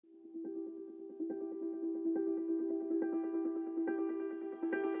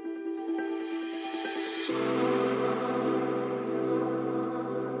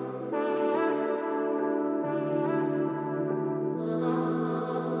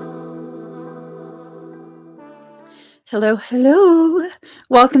Hello, hello.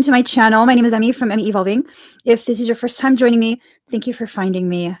 Welcome to my channel. My name is Emmie from Emmie Evolving. If this is your first time joining me, thank you for finding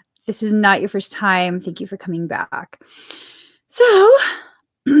me. If this is not your first time, thank you for coming back. So,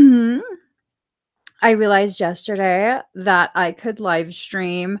 I realized yesterday that I could live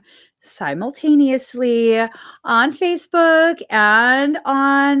stream simultaneously on Facebook and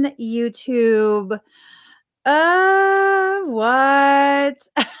on YouTube. What?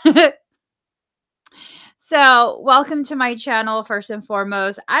 So, welcome to my channel, first and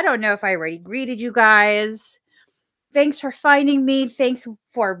foremost. I don't know if I already greeted you guys. Thanks for finding me. Thanks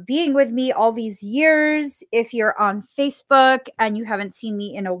for being with me all these years. If you're on Facebook and you haven't seen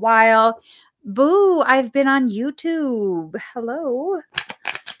me in a while, boo, I've been on YouTube. Hello.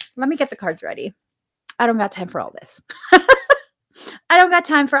 Let me get the cards ready. I don't got time for all this. I don't got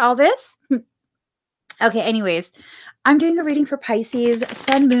time for all this. Okay, anyways, I'm doing a reading for Pisces,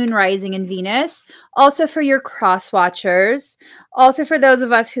 Sun, Moon, Rising, and Venus. Also for your cross watchers. Also for those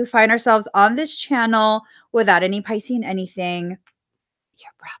of us who find ourselves on this channel without any Piscean anything. You're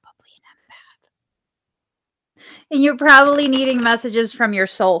probably an empath. And you're probably needing messages from your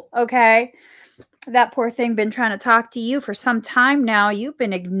soul, okay? That poor thing been trying to talk to you for some time now. You've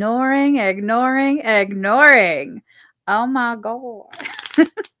been ignoring. Oh my God.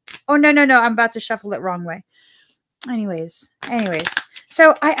 Oh, no. I'm about to shuffle it wrong way. Anyways.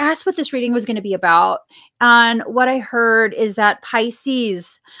 So I asked what this reading was going to be about. And what I heard is that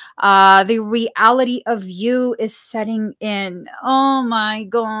Pisces, the reality of you is setting in. Oh my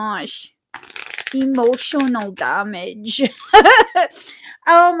gosh. Emotional damage.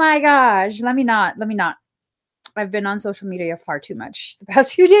 Oh my gosh. Let me not. I've been on social media far too much the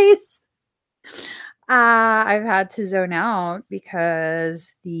past few days. I've had to zone out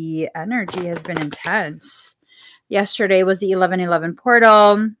because the energy has been intense. Yesterday was the 11/11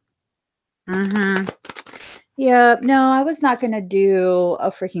 portal. Yeah, no, I was not going to do a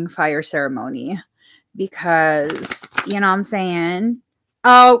freaking fire ceremony because, you know what I'm saying?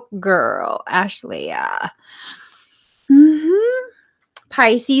 Oh, girl, Ashley, yeah.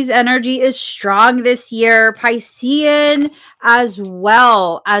 Pisces energy is strong this year. Piscean as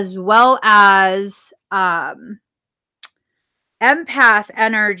well as empath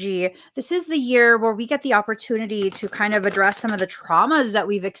energy. This is the year where we get the opportunity to kind of address some of the traumas that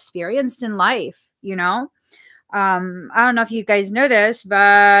we've experienced in life, you know? I don't know if you guys know this,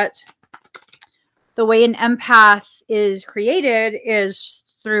 but the way an empath is created is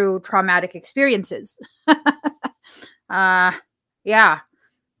through traumatic experiences. Yeah.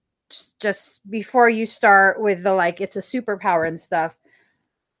 Just before you start with the it's a superpower and stuff.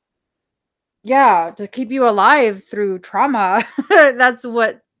 Yeah, to keep you alive through trauma. That's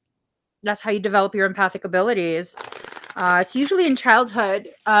how you develop your empathic abilities. It's usually in childhood.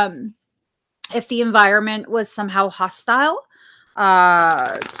 If the environment was somehow hostile,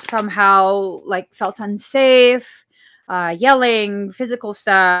 somehow felt unsafe, yelling, physical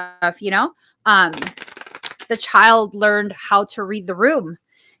stuff, the child learned how to read the room.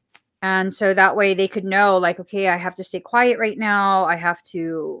 And so that way they could know okay, I have to stay quiet right now. I have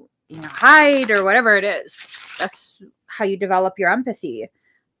to, hide or whatever it is. That's how you develop your empathy.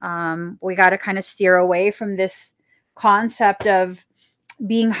 We got to kind of steer away from this concept of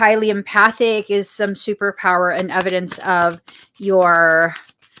being highly empathic is some superpower and evidence of your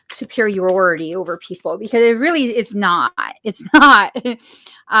superiority over people, because it's not.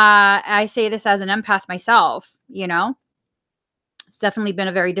 I say this as an empath myself, It's definitely been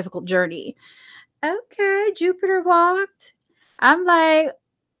a very difficult journey. Okay, Jupiter walked. I'm like,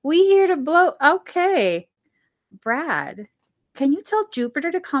 we here to blow. Okay, Brad, can you tell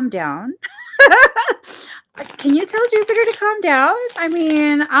Jupiter to calm down? Can you tell Jupiter to calm down? I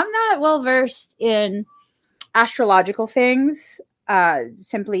mean, I'm not well versed in astrological things,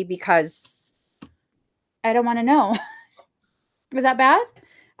 simply because I don't want to know. Was that bad?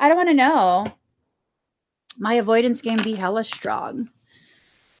 I don't want to know. My avoidance game be hella strong.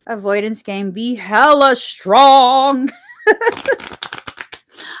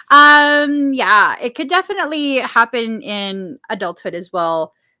 Yeah, it could definitely happen in adulthood as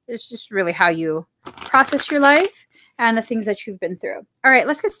well. It's just really how you process your life and the things that you've been through. All right,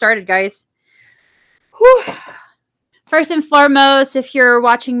 let's get started, guys. Whew. First and foremost, if you're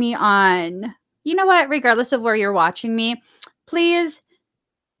watching me on, you know what, regardless of where you're watching me, please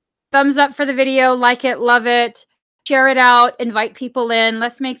thumbs up for the video, like it, love it, share it out, invite people in.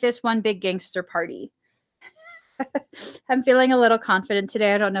 Let's make this one big gangster party. I'm feeling a little confident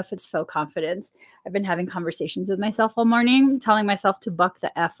today. I don't know if it's faux confidence. I've been having conversations with myself all morning, telling myself to buck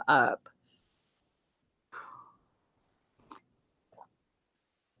the F up.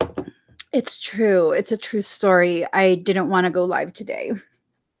 It's true. It's a true story. I didn't want to go live today.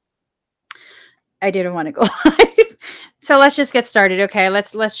 I didn't want to go live. So let's just get started, okay?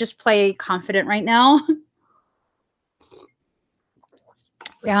 Let's just play confident right now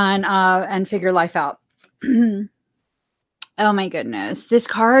and figure life out. Oh my goodness. This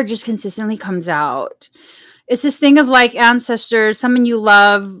card just consistently comes out. It's this thing of like ancestors, someone you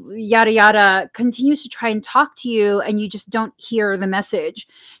love, yada, yada, continues to try and talk to you and you just don't hear the message.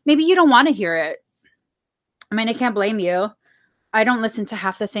 Maybe you don't want to hear it. I mean, I can't blame you. I don't listen to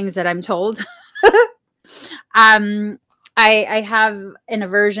half the things that I'm told. I have an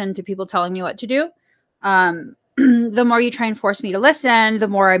aversion to people telling me what to do. The more you try and force me to listen, the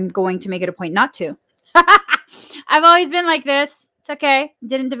more I'm going to make it a point not to. I've always been like this. It's okay.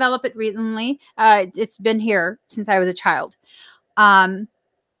 Didn't develop it recently. It's been here since I was a child. I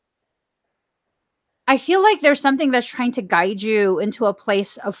feel like there's something that's trying to guide you into a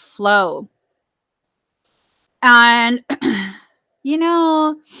place of flow. And, you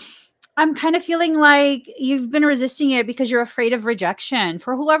know, I'm kind of feeling like you've been resisting it because you're afraid of rejection.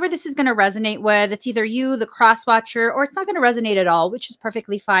 For whoever this is going to resonate with, it's either you, the cross watcher, or it's not going to resonate at all, which is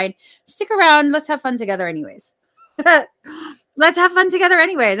perfectly fine. Stick around. Let's have fun together anyways. Let's have fun together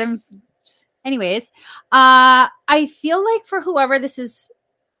anyways. I feel like for whoever this is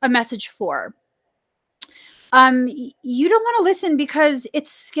a message for, you don't want to listen because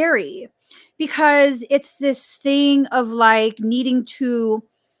it's scary, because it's this thing of like needing to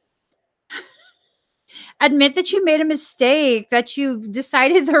admit that you made a mistake, that you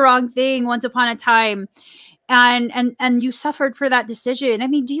decided the wrong thing once upon a time, and you suffered for that decision. I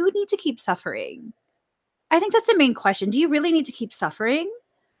mean, do you need to keep suffering? I think that's the main question. Do you really need to keep suffering?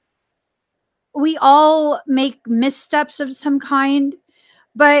 We all make missteps of some kind,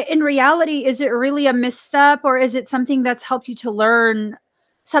 but in reality, is it really a misstep, or is it something that's helped you to learn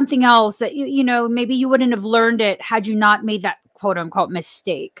something else that you know, maybe you wouldn't have learned it had you not made that quote unquote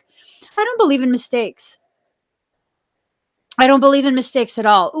mistake? I don't believe in mistakes. I don't believe in mistakes at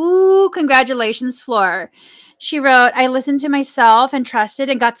all. Ooh, congratulations, Floor. She wrote, I listened to myself and trusted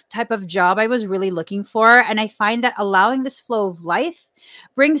and got the type of job I was really looking for. And I find that allowing this flow of life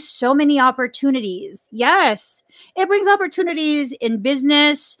brings so many opportunities. Yes, it brings opportunities in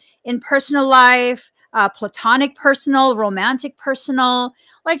business, in personal life, platonic personal, romantic personal,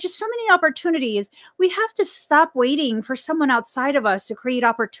 like just so many opportunities. We have to stop waiting for someone outside of us to create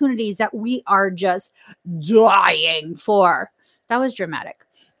opportunities that we are just dying for. That was dramatic.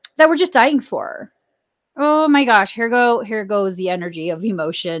 That we're just dying for. Oh my gosh, here goes the energy of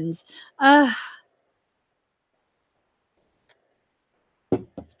emotions. How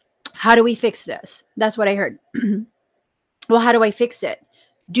do we fix this? That's what I heard. Well, how do I fix it?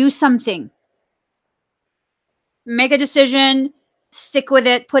 Do something. Make a decision, stick with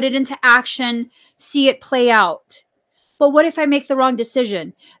it, put it into action, see it play out. But what if I make the wrong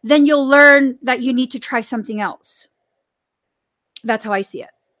decision? Then you'll learn that you need to try something else. That's how I see it.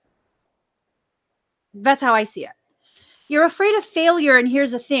 That's how I see it. You're afraid of failure, and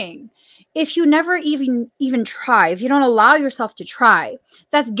here's the thing. If you never even try, if you don't allow yourself to try,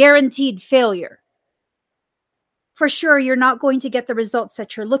 that's guaranteed failure. For sure, you're not going to get the results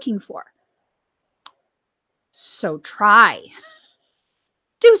that you're looking for. So try.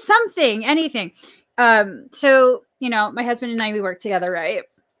 Do something, anything. So, you know, my husband and I, we work together, right?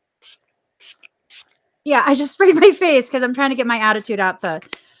 Yeah, I just sprayed my face because I'm trying to get my attitude out the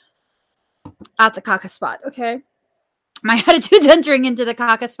caca spot, okay? My attitude's entering into the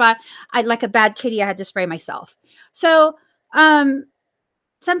caca spot. I, like a bad kitty, I had to spray myself. So,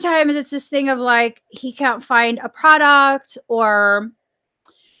 sometimes it's this thing of like, he can't find a product, or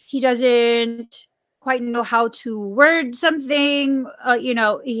he doesn't quite know how to word something. You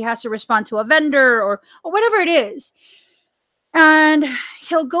know, he has to respond to a vendor or whatever it is. And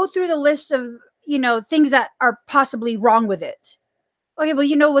he'll go through the list of, you know, things that are possibly wrong with it. Okay, well,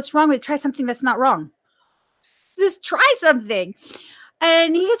 you know what's wrong with it? Try something that's not wrong. Just try something.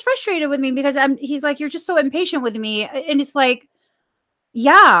 And he gets frustrated with me because he's like, you're just so impatient with me. And it's like,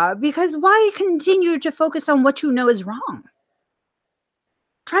 yeah, because why continue to focus on what you know is wrong?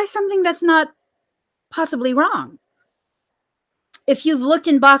 Try something that's not possibly wrong. If you've looked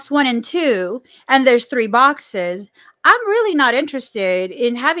in box 1 and 2 and there's 3 boxes, I'm really not interested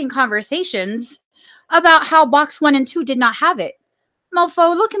in having conversations about how box 1 and 2 did not have it.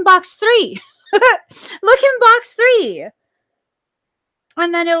 Mofo, look in box 3. Look in box 3.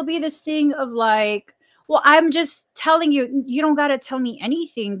 And then it'll be this thing of like, well, I'm just telling you, you don't got to tell me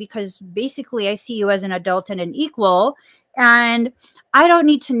anything because basically I see you as an adult and an equal. And I don't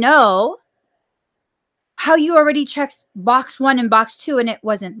need to know how you already checked box 1 and box 2 and it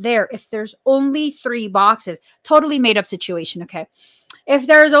wasn't there. If there's only 3 boxes, totally made up situation, okay? If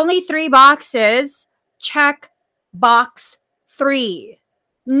there's only 3 boxes, check box 3.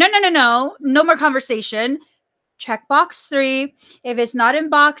 No more conversation. Check box 3. If it's not in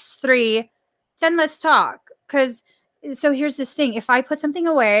box 3, then let's talk. Because so here's this thing. If I put something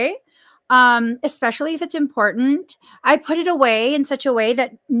away, especially if it's important, I put it away in such a way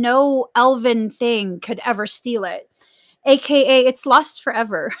that no elven thing could ever steal it. AKA, it's lost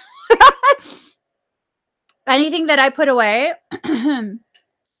forever. Anything that I put away,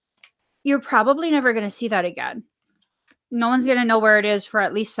 you're probably never going to see that again. No one's going to know where it is for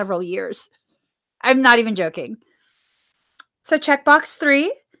at least several years. I'm not even joking. So check box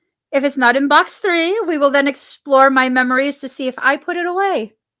 3. If it's not in box 3, we will then explore my memories to see if I put it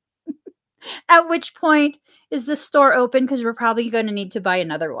away. At which point is the store open, because we're probably going to need to buy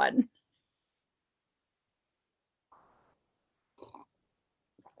another one.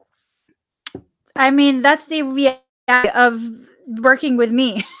 I mean, that's the reality of working with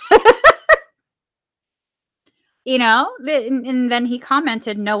me. You know, and then he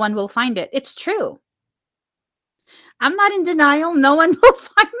commented, no one will find it. It's true. I'm not in denial. No one will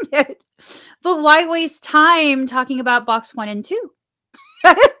find it. But why waste time talking about box 1 and 2?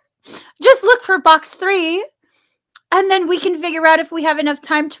 Just look for box 3, and then we can figure out if we have enough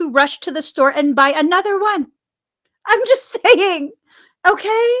time to rush to the store and buy another one. I'm just saying,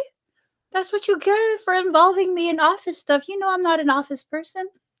 okay? That's what you get for involving me in office stuff. You know I'm not an office person.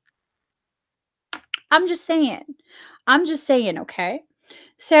 I'm just saying, okay?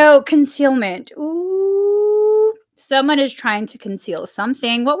 So concealment. Ooh, someone is trying to conceal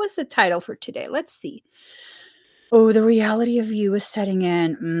something. What was the title for today? Let's see. Oh, the reality of you is setting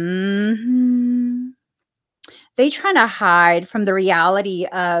in. They trying to hide from the reality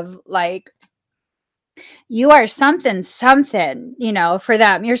of, like, you are something, you know, for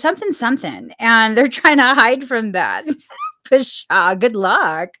them. You're something. And they're trying to hide from that. Pshaw, good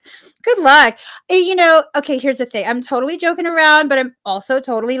luck. Good luck. You know, okay, here's the thing. I'm totally joking around, but I'm also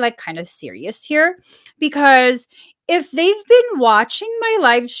totally, like, kind of serious here. Because if they've been watching my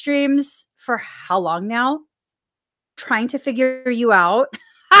live streams for how long now? Trying to figure you out.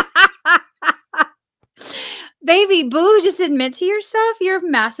 Baby boo, just admit to yourself you're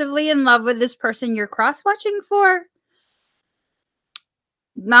massively in love with this person you're cross-watching for.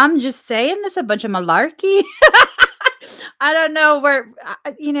 I'm just saying, that's a bunch of malarkey. I don't know where,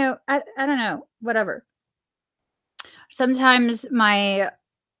 you know, I don't know, whatever. Sometimes my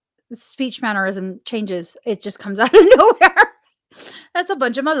speech mannerism changes. It just comes out of nowhere. That's a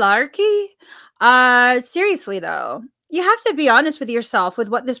bunch of malarkey. Seriously though, you have to be honest with yourself with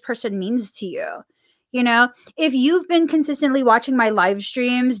what this person means to you. You know, if you've been consistently watching my live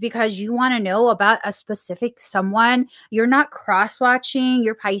streams because you want to know about a specific someone, you're not cross-watching,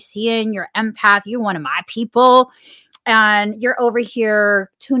 you're Piscean, you're empath, you're one of my people, and you're over here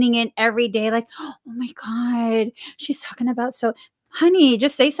tuning in every day like, oh my God, she's talking about, so honey,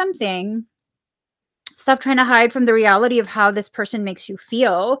 just say something. Stop trying to hide from the reality of how this person makes you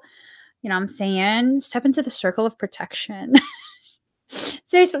feel. You know what I'm saying? Step into the circle of protection.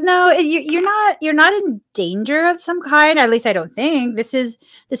 Seriously, no, you're not in danger of some kind. At least I don't think. This is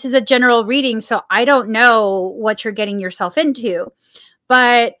a general reading, so I don't know what you're getting yourself into.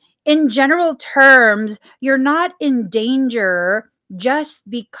 But in general terms, you're not in danger just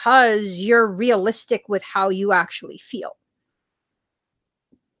because you're realistic with how you actually feel.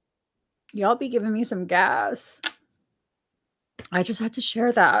 Y'all be giving me some gas. I just had to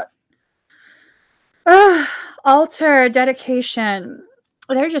share that. Altar, dedication.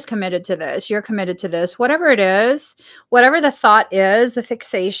 They're just committed to this. You're committed to this. Whatever it is, whatever the thought is, the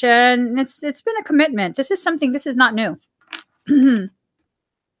fixation, it's been a commitment. This is something, this is not new.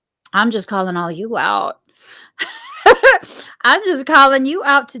 I'm just calling all you out. I'm just calling you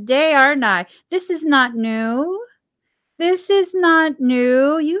out today, aren't I? This is not new. This is not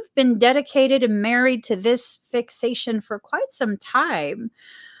new. You've been dedicated and married to this fixation for quite some time.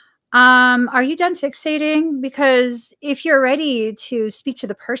 Are you done fixating? Because if you're ready to speak to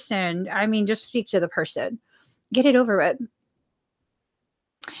the person, I mean, just speak to the person. Get it over with.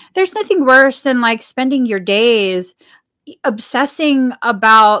 There's nothing worse than, like, spending your days obsessing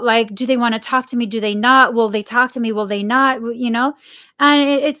about, like, do they want to talk to me? Do they not? Will they talk to me? Will they not? You know? And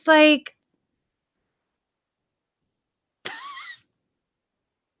it's like,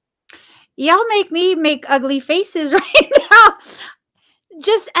 y'all make me make ugly faces right now.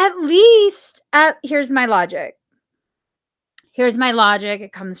 Just at least, here's my logic.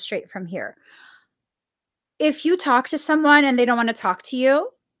 It comes straight from here. If you talk to someone and they don't want to talk to you,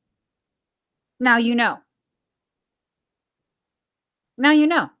 now you know. Now you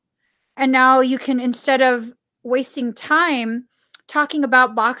know. And now you can, instead of wasting time talking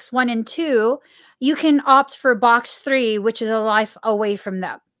about box 1 and 2, you can opt for box 3, which is a life away from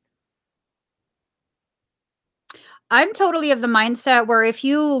them. I'm totally of the mindset where if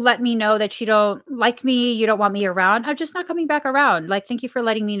you let me know that you don't like me, you don't want me around, I'm just not coming back around. Like, thank you for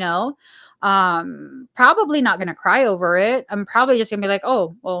letting me know. Probably not going to cry over it. I'm probably just going to be like,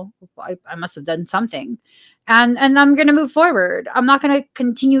 oh, well, I must have done something. And I'm going to move forward. I'm not going to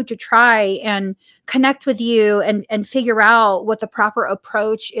continue to try and connect with you and figure out what the proper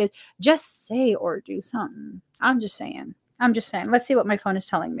approach is. Just say or do something. I'm just saying. Let's see what my phone is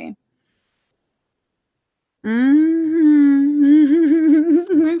telling me. My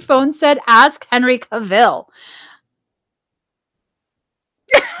phone said, ask Henry Cavill.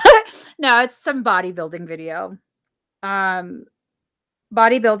 No, it's some bodybuilding video.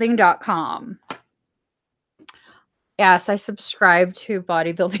 Bodybuilding.com. Yes, I subscribe to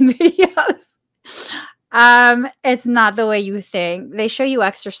bodybuilding videos. It's not the way you think. They show you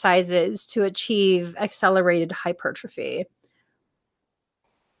exercises to achieve accelerated hypertrophy.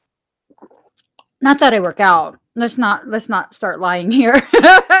 Not that I work out. Let's not start lying here.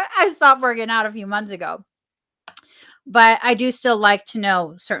 I stopped working out a few months ago. But I do still like to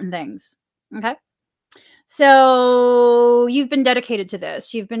know certain things. Okay. So you've been dedicated to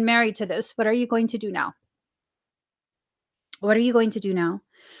this. You've been married to this. What are you going to do now? What are you going to do now?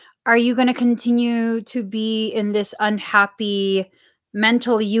 Are you going to continue to be in this unhappy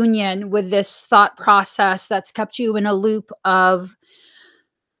mental union with this thought process that's kept you in a loop of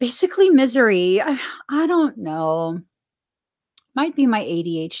basically misery? I don't know. Might be my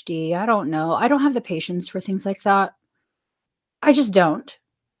ADHD. I don't know. I don't have the patience for things like that. I just don't.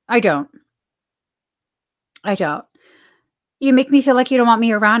 I don't. You make me feel like you don't want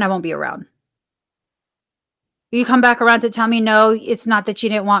me around. I won't be around. You come back around to tell me, no, it's not that you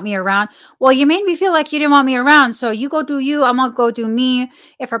didn't want me around. Well, you made me feel like you didn't want me around. So you go do you. I'm going to go do me.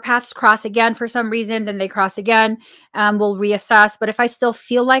 If our paths cross again for some reason, then they cross again. We'll reassess. But if I still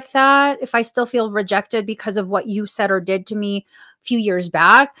feel like that, if I still feel rejected because of what you said or did to me a few years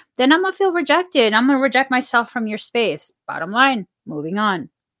back, then I'm going to feel rejected. I'm going to reject myself from your space. Bottom line, moving on.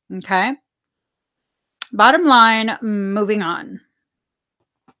 Okay. Bottom line, moving on.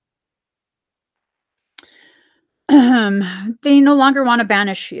 They no longer want to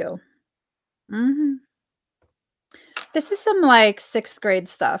banish you. This is some like 6th grade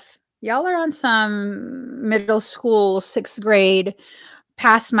stuff. Y'all are on some middle school, 6th grade,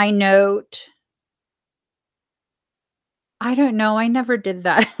 pass my note. I don't know. I never did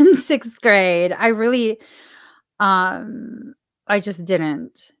that in 6th grade. I really, I just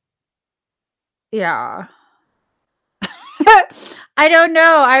didn't. Yeah. I don't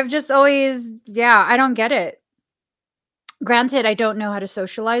know. I've just always, I don't get it. Granted, I don't know how to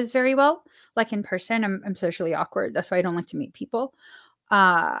socialize very well. Like in person, I'm socially awkward. That's why I don't like to meet people.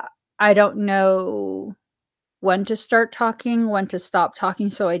 I don't know when to start talking, when to stop talking,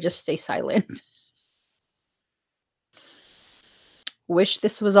 so I just stay silent. Wish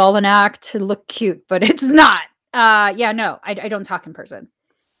this was all an act to look cute, but it's not. No, I don't talk in person.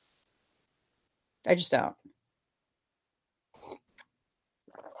 I just don't.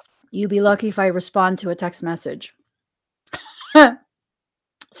 You'd be lucky if I respond to a text message.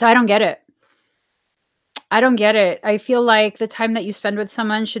 So I don't get it. I feel like the time that you spend with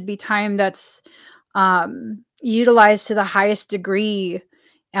someone should be time that's utilized to the highest degree.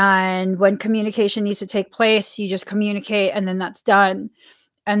 And when communication needs to take place, you just communicate and then that's done.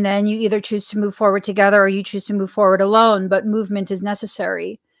 And then you either choose to move forward together or you choose to move forward alone, but movement is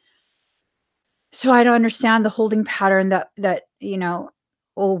necessary. So I don't understand the holding pattern that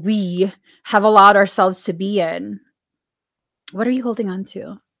we have allowed ourselves to be in. What are you holding on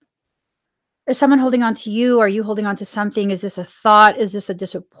to? Is someone holding on to you? Are you holding on to something? Is this a thought? Is this a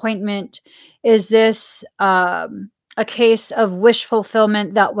disappointment? Is this a case of wish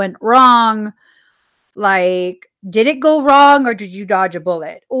fulfillment that went wrong? Like, did it go wrong or did you dodge a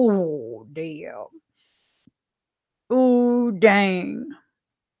bullet? Oh, damn. Oh, dang.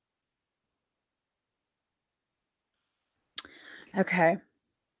 Okay.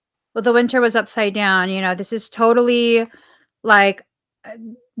 Well, the winter was upside down. This is totally like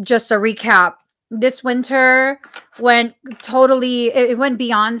just a recap. This winter went it went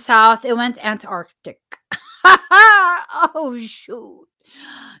beyond south. It went Antarctic. Oh, shoot.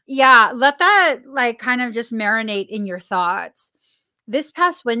 Yeah, let that like kind of just marinate in your thoughts. This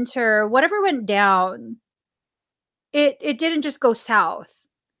past winter, whatever went down, it didn't just go south.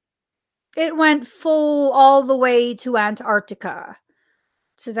 It went full all the way to Antarctica,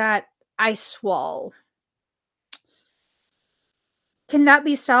 to that ice wall. Can that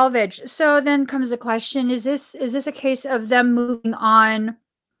be salvaged? So then comes the question, is this a case of them moving on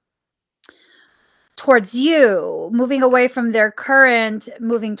towards you, moving away from their current,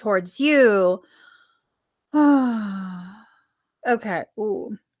 moving towards you? Okay.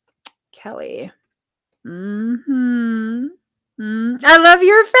 Ooh, Kelly. I love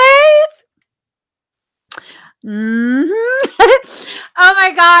your face. Oh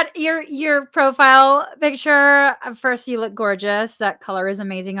my God. Your profile picture. First, you look gorgeous. That color is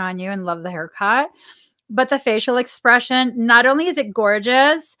amazing on you, and love the haircut. But the facial expression, not only is it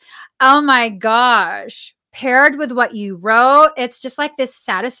gorgeous, oh my gosh, paired with what you wrote, it's just like this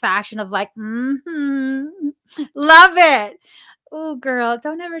satisfaction of like, love it. Oh, girl,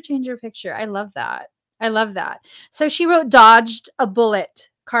 don't ever change your picture. I love that. I love that. So she wrote, dodged a bullet,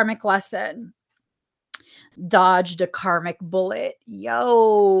 karmic lesson. Dodged a karmic bullet.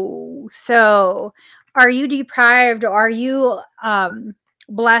 Yo. So are you deprived, or are you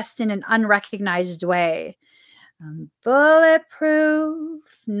blessed in an unrecognized way? Bulletproof,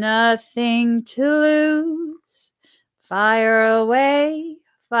 nothing to lose. Fire away,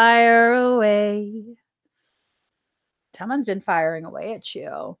 fire away. Someone's been firing away at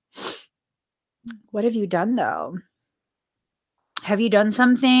you. What have you done, though? Have you done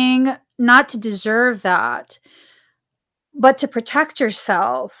something not to deserve that, but to protect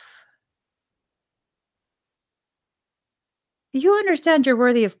yourself? You understand you're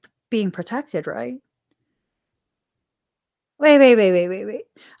worthy of being protected, right? Wait.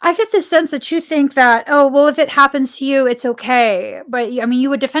 I get the sense that you think that, oh, well, if it happens to you, it's okay. But I mean, you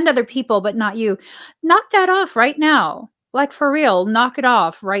would defend other people, but not you. Knock that off right now. Like, for real, knock it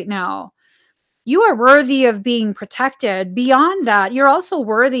off right now. You are worthy of being protected. Beyond that, you're also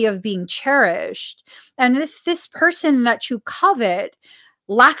worthy of being cherished. And if this person that you covet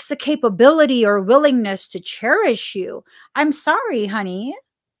lacks the capability or willingness to cherish you, I'm sorry, honey.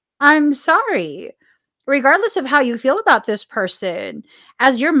 I'm sorry. Regardless of how you feel about this person,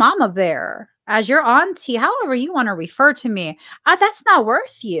 as your mama bear, as your auntie, however you want to refer to me, that's not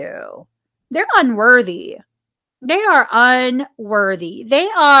worth you. They're unworthy. They are unworthy. They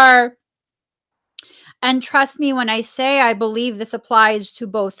are. And trust me when I say I believe this applies to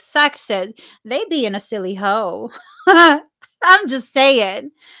both sexes, they be in a silly hoe. I'm just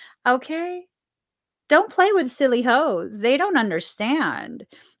saying. Okay? Don't play with silly hoes. They don't understand.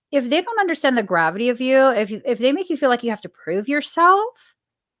 If they don't understand the gravity of you, if they make you feel like you have to prove yourself,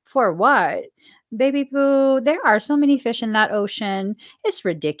 for what? Baby boo, there are so many fish in that ocean. It's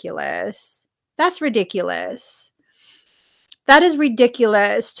ridiculous. That's ridiculous. That is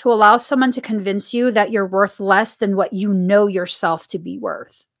ridiculous, to allow someone to convince you that you're worth less than what you know yourself to be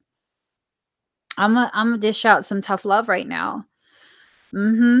worth. I'm gonna dish out some tough love right now.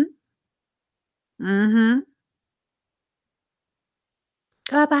 But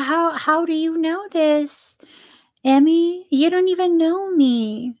how do you know this, Emmie? You don't even know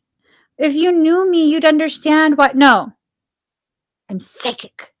me. If you knew me, you'd understand what. No, I'm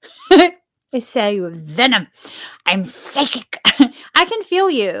psychic. I say you with venom. I'm psychic. I can feel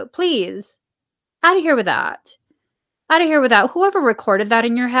you. Please, out of here with that. Out of here with that. Whoever recorded that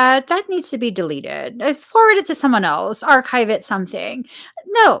in your head, that needs to be deleted. Forward it to someone else. Archive it, something.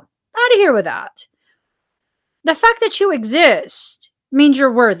 No, out of here with that. The fact that you exist means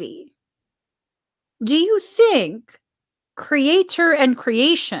you're worthy. Do you think creator and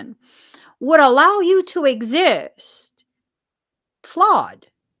creation would allow you to exist flawed?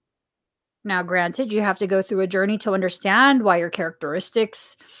 Now, granted, you have to go through a journey to understand why your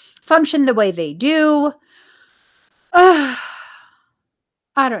characteristics function the way they do. I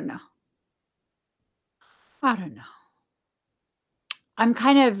don't know. I'm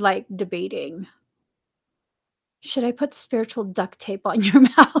kind of like debating. Should I put spiritual duct tape on your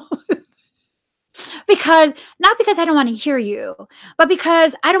mouth? Not because I don't want to hear you, but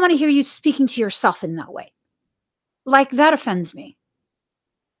because I don't want to hear you speaking to yourself in that way. Like, that offends me.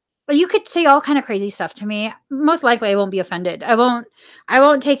 You could say all kind of crazy stuff to me. Most likely I won't be offended. I won't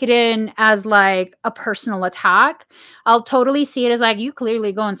take it in as like a personal attack. I'll totally see it as like, you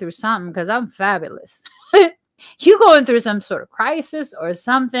clearly going through something because I'm fabulous. You going through some sort of crisis or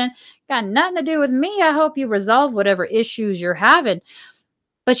something. Got nothing to do with me. I hope you resolve whatever issues you're having.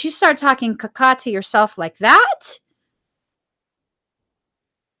 But you start talking caca to yourself like that?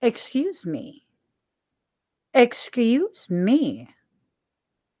 Excuse me. Excuse me.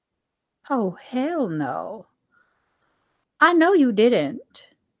 Oh, hell no. I know you didn't.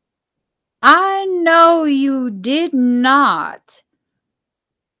 I know you did not.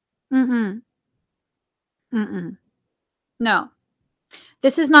 No.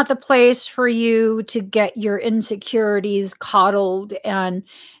 This is not the place for you to get your insecurities coddled, and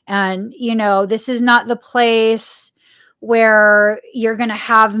you know, this is not the place where you're going to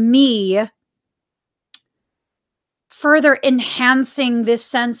have me further enhancing this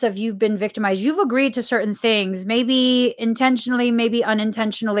sense of you've been victimized. You've agreed to certain things, maybe intentionally, maybe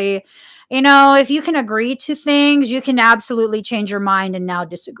unintentionally. You know, if you can agree to things, you can absolutely change your mind and now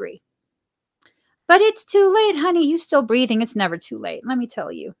disagree. But it's too late, honey. You still breathing. It's never too late. Let me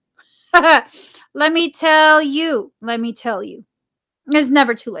tell you. Let me tell you. Let me tell you. It's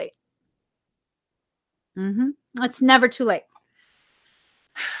never too late. It's never too late.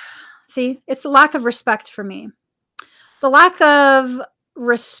 See, it's a lack of respect for me. The lack of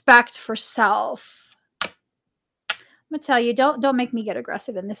respect for self. I'm gonna tell you, don't make me get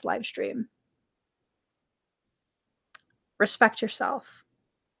aggressive in this live stream. Respect yourself.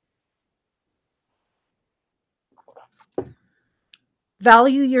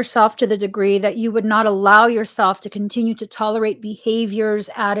 Value yourself to the degree that you would not allow yourself to continue to tolerate behaviors,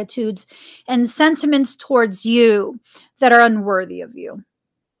 attitudes, and sentiments towards you that are unworthy of you.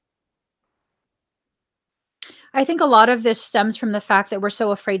 I think a lot of this stems from the fact that we're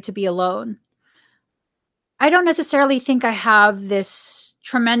so afraid to be alone. I don't necessarily think I have this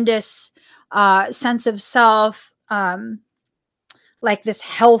tremendous sense of self, like this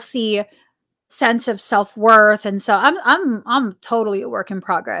healthy sense of self-worth, and so I'm totally a work in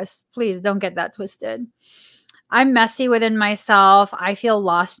progress. Please don't get that twisted. I'm messy within myself. I feel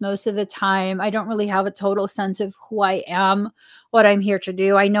lost most of the time. I don't really have a total sense of who I am, what I'm here to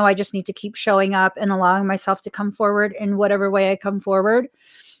do. I know I just need to keep showing up and allowing myself to come forward in whatever way I come forward.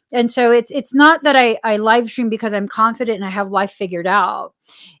 And so it's not that I live stream because I'm confident and I have life figured out.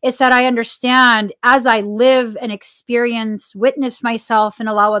 It's that I understand as I live and experience, witness myself and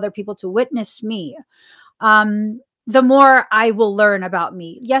allow other people to witness me, the more I will learn about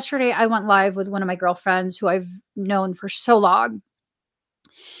me. Yesterday, I went live with one of my girlfriends who I've known for so long.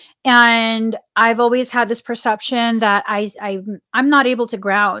 And I've always had this perception that I'm not able to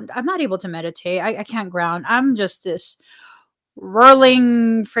ground. I'm not able to meditate. I can't ground. I'm just this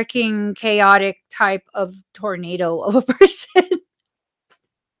whirling, freaking chaotic type of tornado of a person.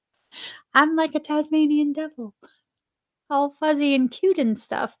 I'm like a Tasmanian devil, all fuzzy and cute and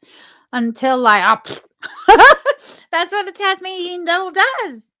stuff, until that's what the Tasmanian devil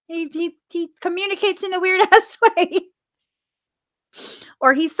does. He communicates in a weird ass way,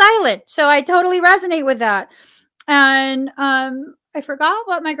 or he's silent. So I totally resonate with that. And I forgot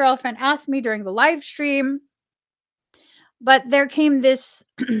what my girlfriend asked me during the live stream. But there came this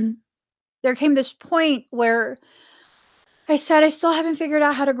point where I said, I still haven't figured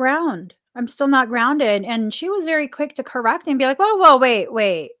out how to ground. I'm still not grounded. And she was very quick to correct and be like, whoa,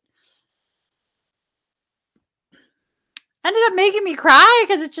 wait. Ended up making me cry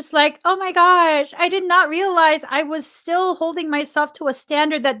because it's just like, oh my gosh, I did not realize I was still holding myself to a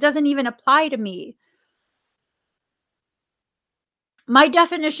standard that doesn't even apply to me. My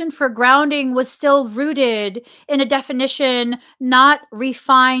definition for grounding was still rooted in a definition not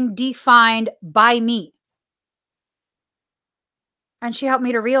refined, defined by me. And she helped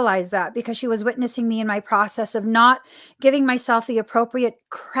me to realize that because she was witnessing me in my process of not giving myself the appropriate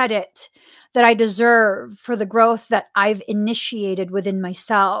credit that I deserve for the growth that I've initiated within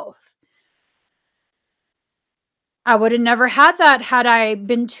myself. I would have never had that had I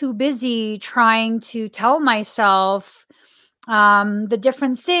been too busy trying to tell myself the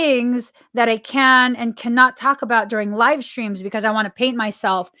different things that I can and cannot talk about during live streams because I want to paint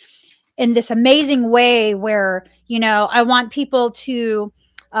myself in this amazing way where, you know, I want people to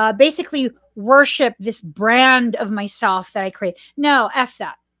basically worship this brand of myself that I create. No, F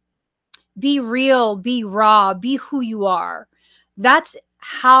that. Be real, be raw, be who you are. That's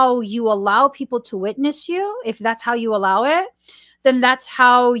how you allow people to witness you. If that's how you allow it, then that's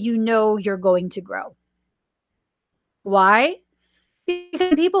how you know you're going to grow. Why?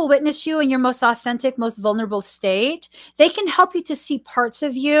 Because people witness you in your most authentic, most vulnerable state. They can help you to see parts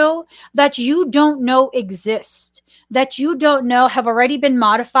of you that you don't know exist, that you don't know have already been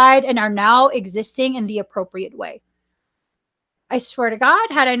modified and are now existing in the appropriate way. I swear to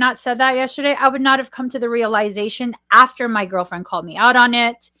God, had I not said that yesterday, I would not have come to the realization after my girlfriend called me out on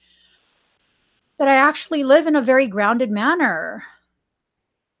it that I actually live in a very grounded manner.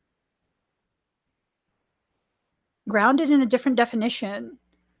 Grounded in a different definition.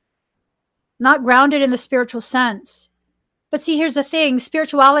 Not grounded in the spiritual sense. But see, here's the thing.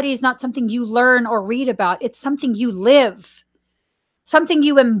 Spirituality is not something you learn or read about. It's something you live. Something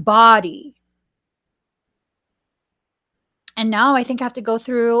you embody. And now I think I have to go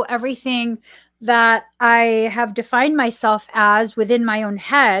through everything that I have defined myself as within my own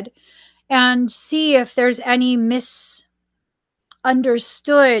head, and see if there's any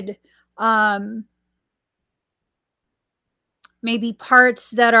misunderstood, maybe parts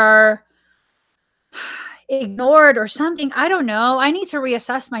that are ignored or something. I don't know. I need to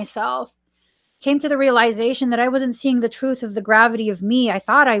reassess myself. Came to the realization that I wasn't seeing the truth of the gravity of me. I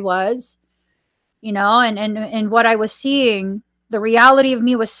thought I was, and what I was seeing, the reality of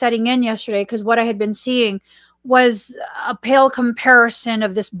me was setting in yesterday, because what I had been seeing was a pale comparison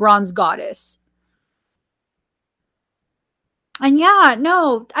of this bronze goddess. And yeah,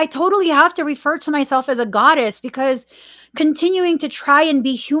 no, I totally have to refer to myself as a goddess, because continuing to try and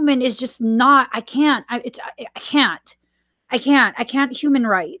be human is just not, I can't, I can't human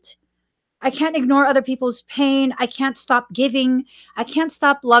right. I can't ignore other people's pain. I can't stop giving. I can't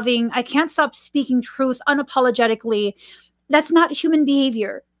stop loving. I can't stop speaking truth unapologetically. That's not human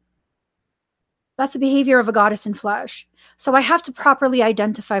behavior. That's the behavior of a goddess in flesh. So I have to properly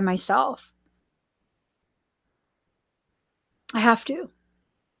identify myself. I have to.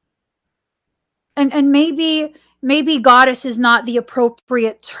 And maybe goddess is not the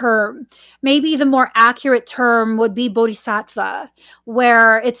appropriate term. Maybe the more accurate term would be bodhisattva,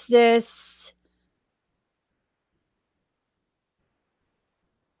 where it's this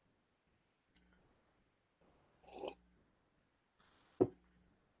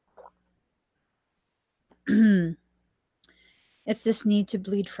it's this need to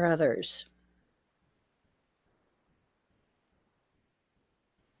bleed for others.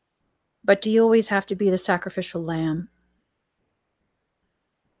 But do you always have to be the sacrificial lamb?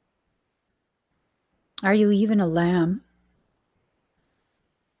 Are you even a lamb?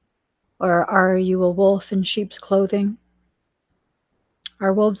 Or are you a wolf in sheep's clothing?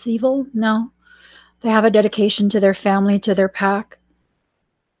 Are wolves evil? No. They have a dedication to their family, to their pack.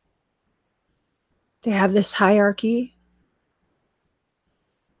 They have this hierarchy.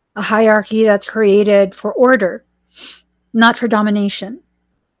 A hierarchy that's created for order, not for domination.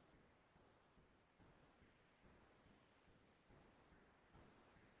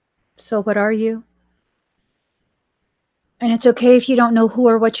 So what are you? And it's okay if you don't know who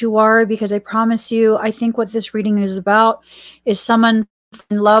or what you are, because I promise you, I think what this reading is about is someone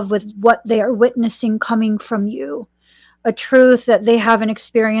in love with what they are witnessing coming from you. A truth that they haven't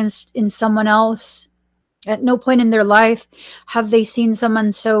experienced in someone else. At no point in their life have they seen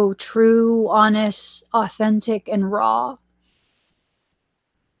someone so true, honest, authentic, and raw.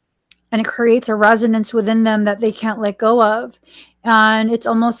 And it creates a resonance within them that they can't let go of. And it's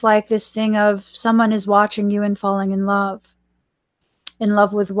almost like this thing of someone is watching you and falling in love. In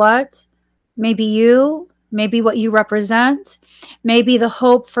love with what? Maybe you, maybe what you represent, maybe the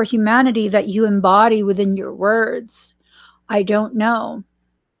hope for humanity that you embody within your words. I don't know.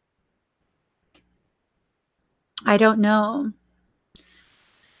 I don't know.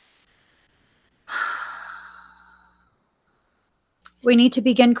 We need to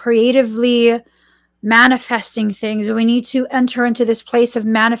begin creatively manifesting things. We need to enter into this place of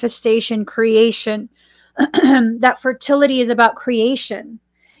manifestation, creation. That fertility is about creation.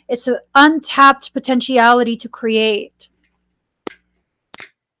 It's an untapped potentiality to create.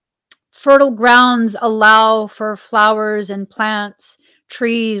 Fertile grounds allow for flowers and plants,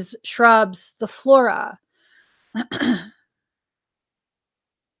 trees, shrubs, the flora. I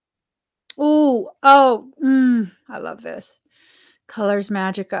love this. Colors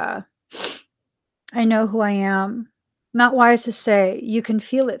Magica. I know who I am. Not wise to say. You can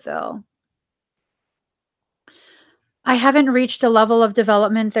feel it, though. I haven't reached a level of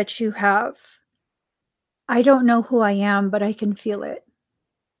development that you have. I don't know who I am, but I can feel it.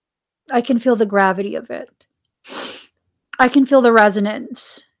 I can feel the gravity of it. I can feel the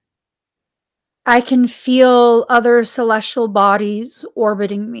resonance. I can feel other celestial bodies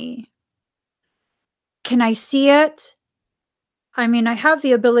orbiting me. Can I see it? I mean, I have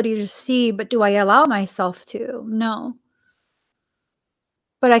the ability to see, but do I allow myself to? No.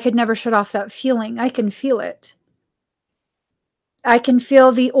 But I could never shut off that feeling. I can feel it. I can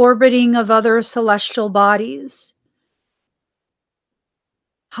feel the orbiting of other celestial bodies.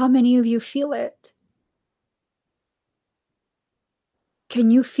 How many of you feel it?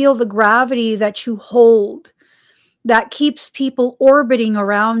 Can you feel the gravity that you hold that keeps people orbiting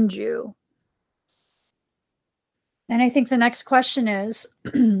around you? And I think the next question is,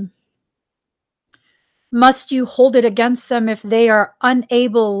 must you hold it against them if they are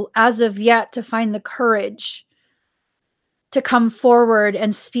unable as of yet to find the courage to come forward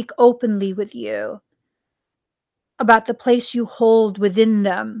and speak openly with you about the place you hold within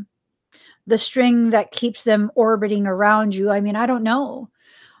them, the string that keeps them orbiting around you? I mean, I don't know.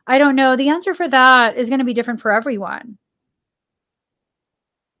 I don't know. The answer for that is going to be different for everyone.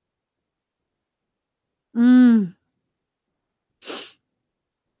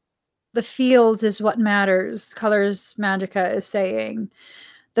 The fields is what matters. Colors Magica is saying.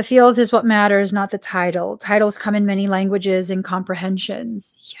 The fields is what matters, not the title. Titles come in many languages and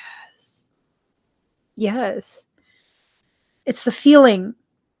comprehensions. Yes. Yes. It's the feeling.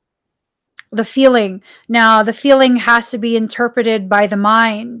 The feeling. Now, the feeling has to be interpreted by the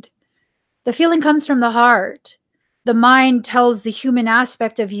mind. The feeling comes from the heart. The mind tells the human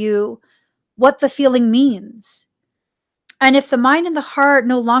aspect of you what the feeling means. And if the mind and the heart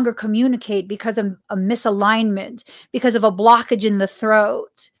no longer communicate because of a misalignment, because of a blockage in the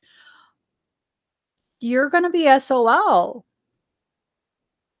throat, you're going to be SOL.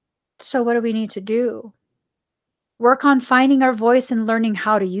 So what do we need to do? Work on finding our voice and learning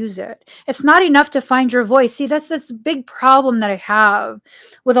how to use it. It's not enough to find your voice. See, that's this big problem that I have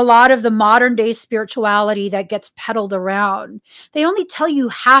with a lot of the modern day spirituality that gets peddled around. They only tell you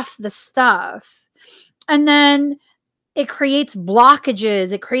half the stuff. And then it creates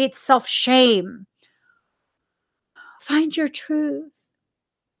blockages. It creates self-shame. Find your truth.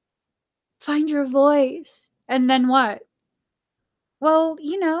 Find your voice. And then what? Well,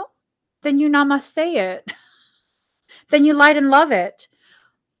 then you namaste it. Then you light and love it.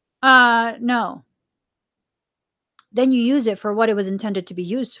 No. Then you use it for what it was intended to be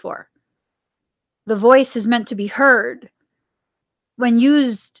used for. The voice is meant to be heard. When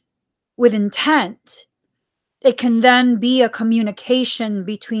used with intent, it can then be a communication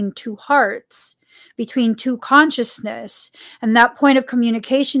between two hearts, between two consciousness. And that point of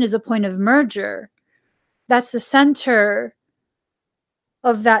communication is a point of merger. That's the center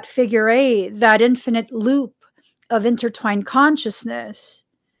of that figure eight, that infinite loop of intertwined consciousness.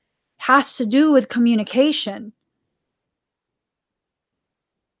 Has to do with communication.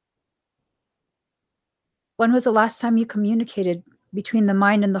 When was the last time you communicated between the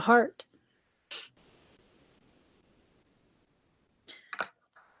mind and the heart?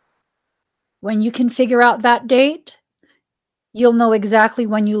 When you can figure out that date, you'll know exactly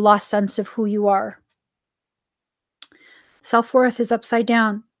when you lost sense of who you are. Self-worth is upside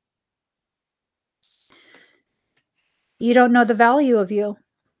down. You don't know the value of you.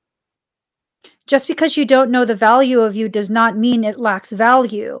 Just because you don't know the value of you does not mean it lacks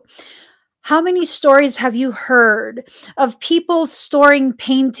value. How many stories have you heard of people storing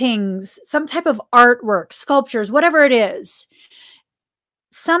paintings, some type of artwork, sculptures, whatever it is?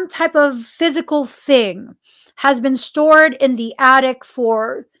 Some type of physical thing has been stored in the attic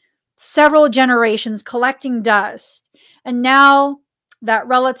for several generations, collecting dust. And now that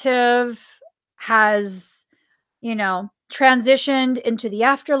relative has, transitioned into the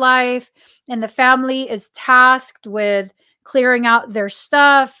afterlife, and the family is tasked with clearing out their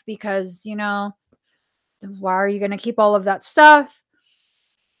stuff because, why are you going to keep all of that stuff?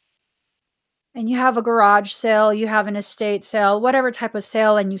 And you have a garage sale, you have an estate sale, whatever type of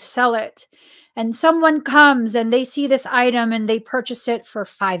sale, and you sell it. And someone comes and they see this item and they purchase it for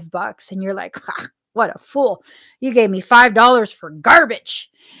 $5. And you're like, what a fool. You gave me $5 for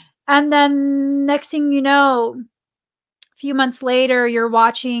garbage. And then next thing you know, a few months later, you're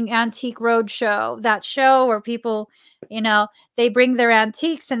watching Antique Roadshow, that show where people, they bring their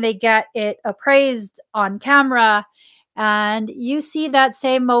antiques and they get it appraised on camera. And you see that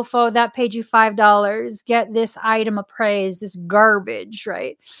same mofo that paid you $5 get this item appraised, this garbage,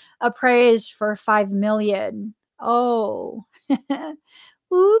 right? Appraised for $5 million. Oh,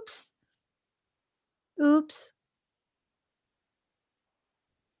 oops. Oops.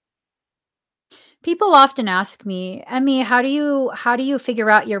 People often ask me, Emmie, how do you figure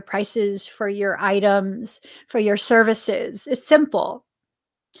out your prices for your items, for your services? It's simple.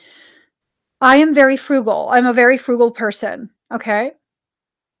 I am very frugal. I'm a very frugal person. Okay.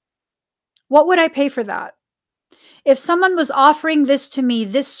 What would I pay for that? If someone was offering this to me,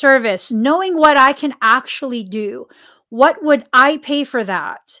 this service, knowing what I can actually do, what would I pay for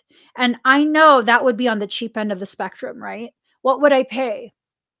that? And I know that would be on the cheap end of the spectrum, right? What would I pay?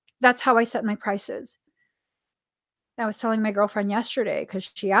 That's how I set my prices. I was telling my girlfriend yesterday because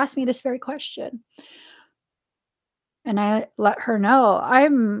she asked me this very question. And I let her know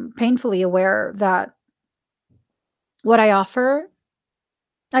I'm painfully aware that what I offer,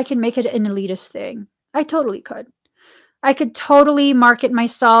 I can make it an elitist thing. I totally could. I could totally market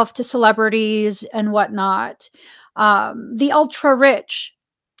myself to celebrities and whatnot, the ultra rich,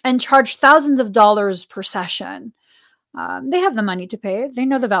 and charge thousands of dollars per session. They have the money to pay it. They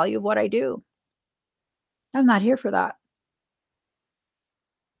know the value of what I do. I'm not here for that.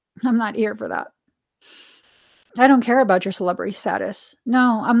 I'm not here for that. I don't care about your celebrity status.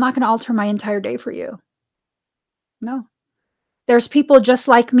 No, I'm not going to alter my entire day for you. No. There's people just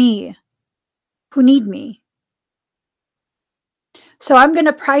like me who need me. So I'm going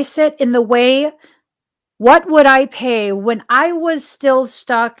to price it in the way, what would I pay when I was still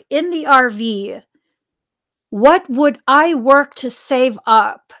stuck in the RV? What would I work to save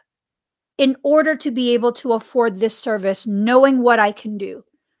up in order to be able to afford this service, knowing what I can do?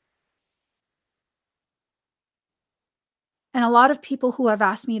 And a lot of people who have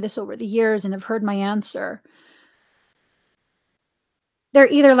asked me this over the years and have heard my answer, they're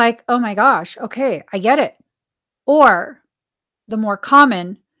either like, oh my gosh, okay, I get it. Or the more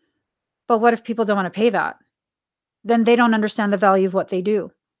common, but what if people don't want to pay that? Then they don't understand the value of what they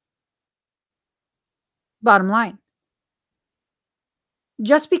do. Bottom line.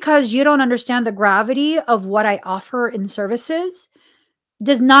 Just because you don't understand the gravity of what I offer in services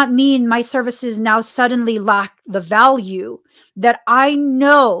does not mean my services now suddenly lack the value that I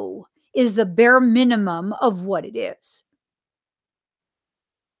know is the bare minimum of what it is.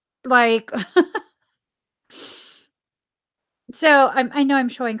 Like, so I know I'm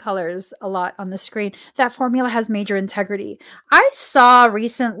showing colors a lot on the screen. That formula has major integrity. I saw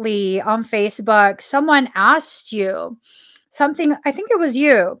recently on Facebook, someone asked you something, I think it was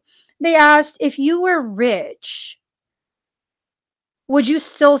you. They asked, if you were rich, would you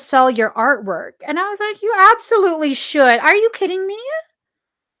still sell your artwork? And I was like, you absolutely should. Are you kidding me?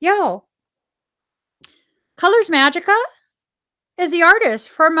 Yo, Colors Magica is the artist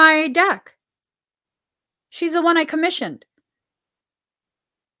for my deck. She's the one I commissioned.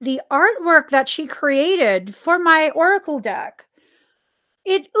 The artwork that she created for my Oracle deck,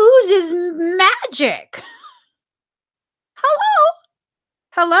 it oozes magic. Hello?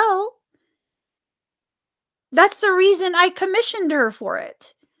 Hello? That's the reason I commissioned her for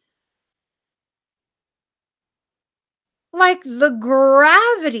it. Like the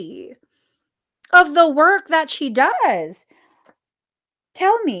gravity of the work that she does.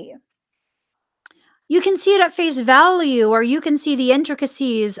 Tell me. You can see it at face value, or you can see the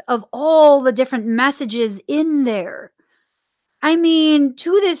intricacies of all the different messages in there. I mean,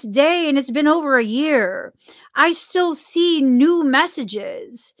 to this day, and it's been over a year, I still see new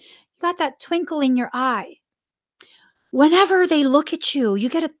messages. You got that twinkle in your eye. Whenever they look at you,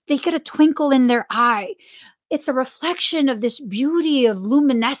 they get a twinkle in their eye. It's a reflection of this beauty of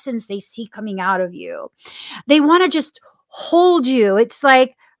luminescence they see coming out of you. They want to just hold you. It's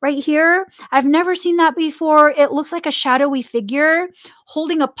like right here. I've never seen that before. It looks like a shadowy figure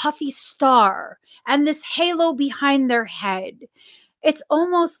holding a puffy star and this halo behind their head. It's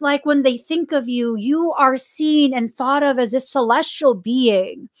almost like when they think of you, you are seen and thought of as a celestial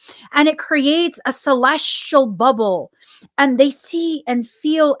being, and it creates a celestial bubble, and they see and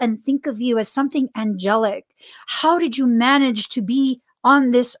feel and think of you as something angelic. How did you manage to be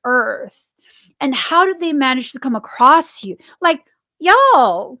on this earth? And how did they manage to come across you? Like,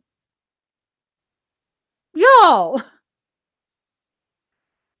 yo, yo,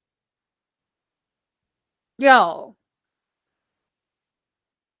 yo.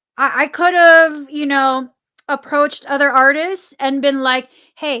 I could have, approached other artists and been like,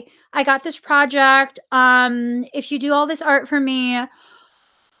 hey, I got this project. If you do all this art for me,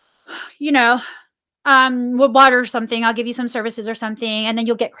 you know, with water or something, I'll give you some services or something, and then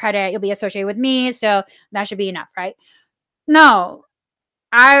you'll get credit. You'll be associated with me. So that should be enough, right? No,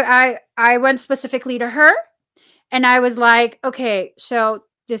 I went specifically to her, and I was like, okay, so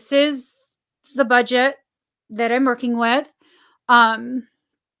this is the budget that I'm working with.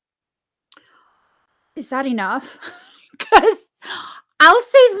 Is that enough? Because I'll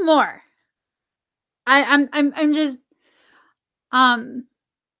save more. I'm just um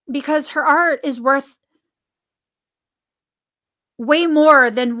because her art is worth way more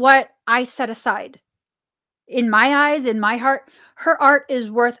than what I set aside. In my eyes, in my heart, her art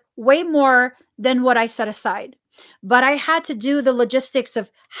is worth way more than what I set aside. But I had to do the logistics of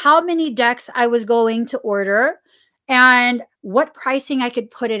how many decks I was going to order and what pricing I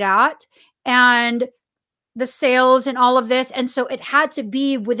could put it at, and the sales and all of this. And so it had to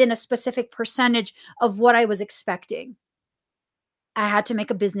be within a specific percentage of what I was expecting. I had to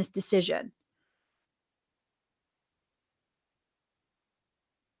make a business decision.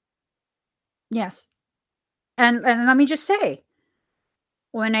 Yes. And let me just say,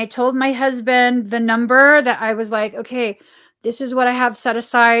 when I told my husband the number that I was like, okay, this is what I have set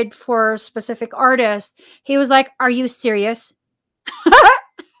aside for specific artists, he was like, are you serious? He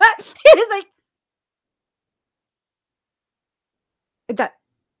was like, that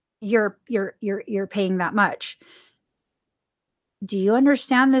you're paying that much. Do you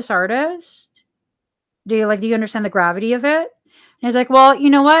understand this artist? Do you understand the gravity of it? And he's like, well, you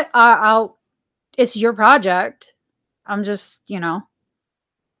know what? It's your project. I'm just,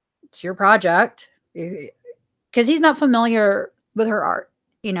 it's your project. Because he's not familiar with her art,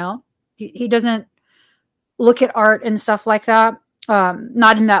 he doesn't look at art and stuff like that.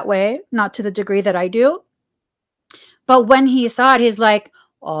 Not in that way, not to the degree that I do. But when he saw it, he's like,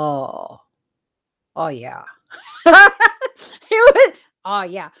 oh, oh yeah. It was, oh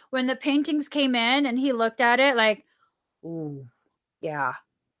yeah. When the paintings came in and he looked at it like, ooh, yeah,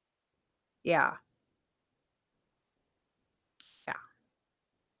 yeah, yeah.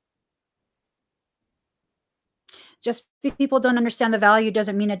 Just because people don't understand the value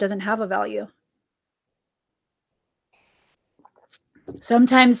doesn't mean it doesn't have a value.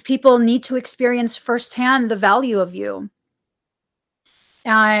 Sometimes people need to experience firsthand the value of you.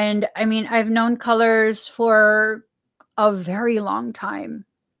 And I mean, I've known colors for a very long time.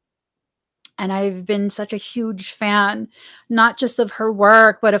 And I've been such a huge fan, not just of her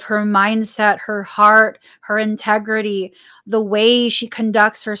work, but of her mindset, her heart, her integrity, the way she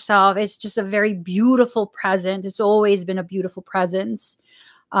conducts herself. It's just a very beautiful presence. It's always been a beautiful presence.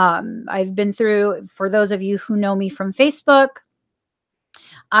 I've been through, for those of you who know me from Facebook,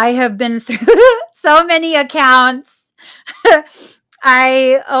 I have been through so many accounts.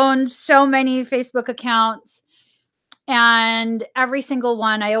 I own so many Facebook accounts, and every single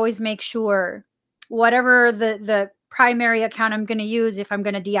one, I always make sure whatever the primary account I'm going to use, if I'm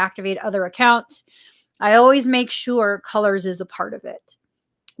going to deactivate other accounts, I always make sure colors is a part of it.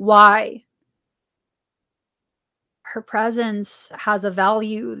 Why? Her presence has a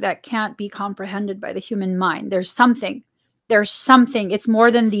value that can't be comprehended by the human mind. There's something. It's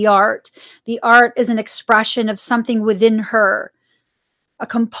more than the art. The art is an expression of something within her, a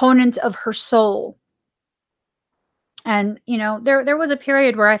component of her soul. And there was a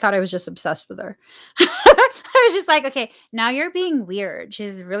period where I thought I was just obsessed with her. I was just like, okay, now you're being weird.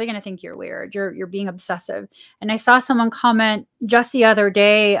 She's really gonna think you're weird. You're being obsessive. And I saw someone comment just the other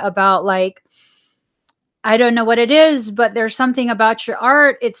day about, like, I don't know what it is, but there's something about your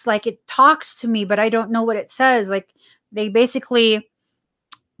art. It's like it talks to me, but I don't know what it says. Like, they basically,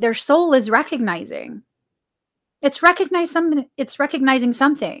 their soul is recognizing. It's recognizing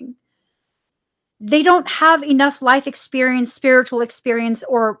something. They don't have enough life experience, spiritual experience,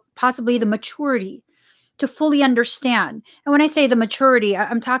 or possibly the maturity to fully understand. And when I say the maturity,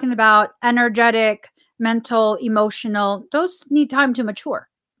 I'm talking about energetic, mental, emotional. Those need time to mature.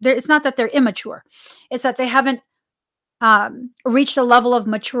 It's not that they're immature. It's that they haven't reached a level of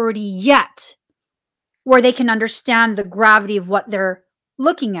maturity yet where they can understand the gravity of what they're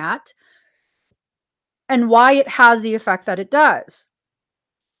looking at and why it has the effect that it does.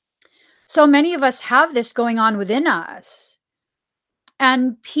 So many of us have this going on within us,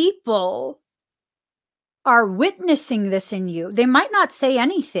 and people are witnessing this in you. They might not say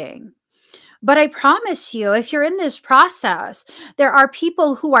anything, but I promise you, if you're in this process, there are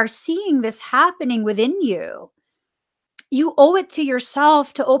people who are seeing this happening within you. You owe it to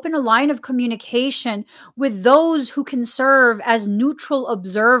yourself to open a line of communication with those who can serve as neutral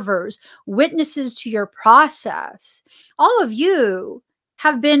observers, witnesses to your process. All of you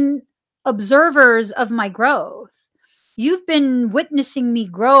have been observers of my growth. You've been witnessing me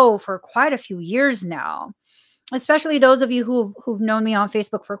grow for quite a few years now, especially those of you who've known me on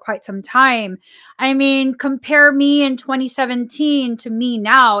Facebook for quite some time. I mean, compare me in 2017 to me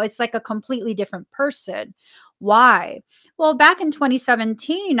now. It's like a completely different person. Why? Well, back in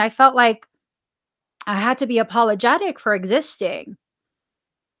 2017, I felt like I had to be apologetic for existing.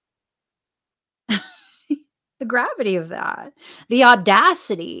 The gravity of that, the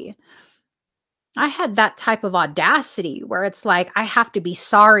audacity. I had that type of audacity where it's like, I have to be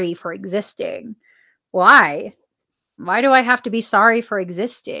sorry for existing. Why? Why do I have to be sorry for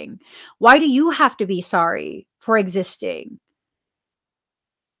existing? Why do you have to be sorry for existing?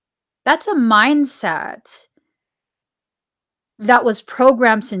 That's a mindset that was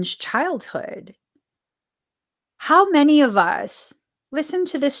programmed since childhood. How many of us, listen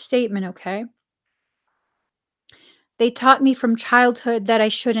to this statement, okay? They taught me from childhood that I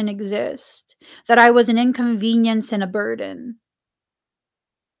shouldn't exist, that I was an inconvenience and a burden.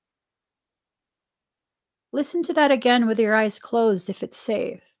 Listen to that again with your eyes closed if it's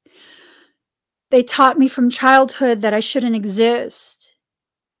safe. They taught me from childhood that I shouldn't exist,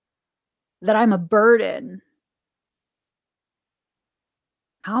 that I'm a burden.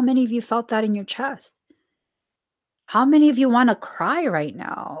 How many of you felt that in your chest? How many of you want to cry right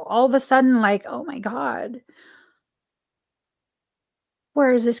now? All of a sudden, like, oh my God.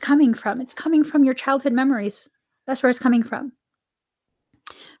 Where is this coming from? It's coming from your childhood memories. That's where it's coming from.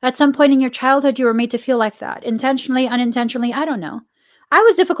 At some point in your childhood, you were made to feel like that. Intentionally, unintentionally, I don't know. I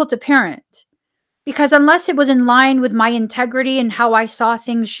was difficult to parent because unless it was in line with my integrity and how I saw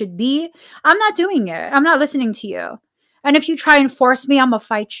things should be, I'm not doing it. I'm not listening to you. And if you try and force me, I'm going to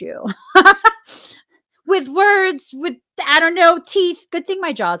fight you. With words, with, I don't know, teeth. Good thing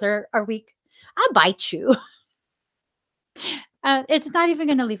my jaws are weak. I'll bite you. It's not even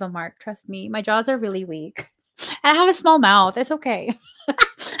going to leave a mark. Trust me. My jaws are really weak. I have a small mouth. It's okay.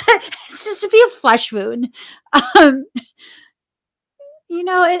 It's just to be a flesh wound. Um,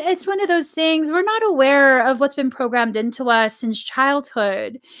 it's one of those things. We're not aware of what's been programmed into us since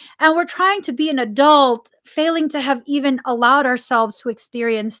childhood. And we're trying to be an adult, failing to have even allowed ourselves to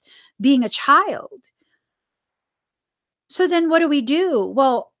experience being a child. So then what do we do?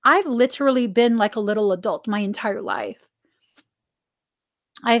 Well, I've literally been like a little adult my entire life.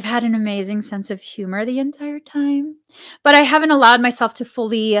 I've had an amazing sense of humor the entire time, but I haven't allowed myself to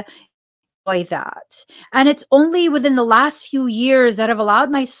fully enjoy that. And it's only within the last few years that I've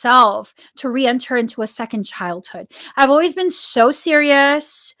allowed myself to re-enter into a second childhood. I've always been so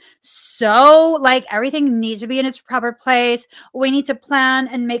serious, so like everything needs to be in its proper place. We need to plan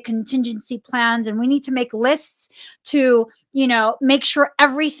and make contingency plans, and we need to make lists to, make sure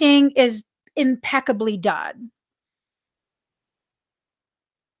everything is impeccably done.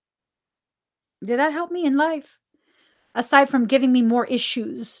 Did that help me in life? Aside from giving me more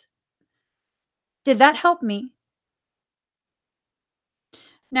issues, did that help me?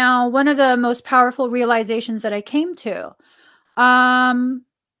 Now, one of the most powerful realizations that I came to, um,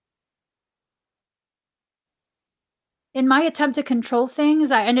 in my attempt to control things,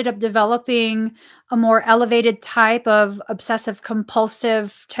 I ended up developing a more elevated type of obsessive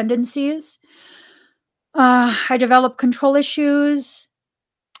compulsive tendencies. I developed control issues.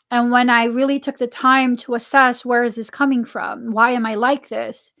 And when I really took the time to assess, where is this coming from? Why am I like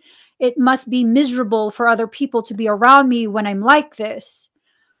this? It must be miserable for other people to be around me when I'm like this.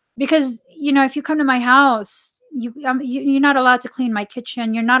 Because, if you come to my house, you're not allowed to clean my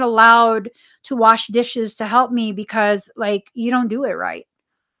kitchen. You're not allowed to wash dishes to help me because, like, you don't do it right.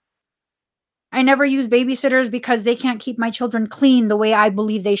 I never use babysitters because they can't keep my children clean the way I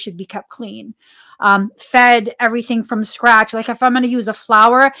believe they should be kept clean. Fed everything from scratch. Like if I'm going to use a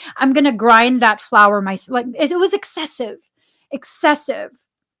flour, I'm going to grind that flour myself. Like it was excessive, excessive.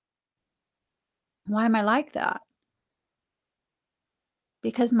 Why am I like that?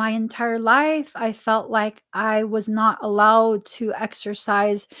 Because my entire life, I felt like I was not allowed to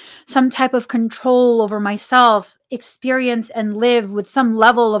exercise some type of control over myself, experience and live with some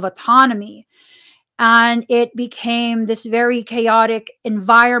level of autonomy. And it became this very chaotic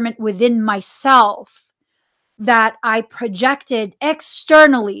environment within myself that I projected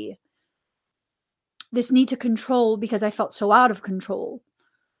externally this need to control because I felt so out of control.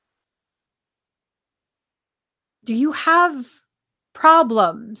 Do you have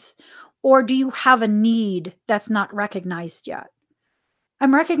problems, or do you have a need that's not recognized yet?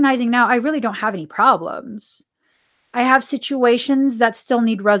 I'm recognizing now I really don't have any problems. I have situations that still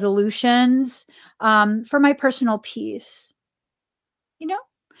need resolutions for my personal peace, you know,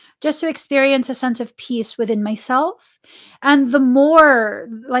 just to experience a sense of peace within myself. And the more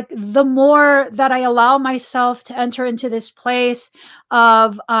that I allow myself to enter into this place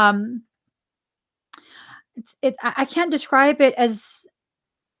of, I can't describe it as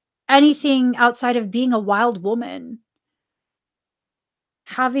anything outside of being a wild woman.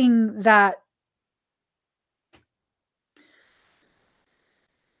 Having that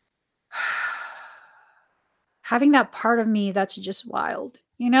having that part of me that's just wild,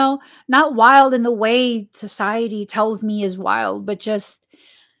 not wild in the way society tells me is wild, but just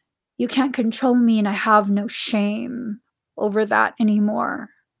you can't control me and I have no shame over that anymore.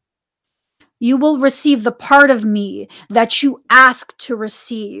 You will receive the part of me that you ask to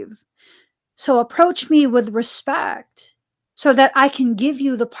receive. So approach me with respect so that I can give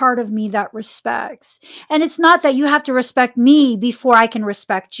you the part of me that respects. And it's not that you have to respect me before I can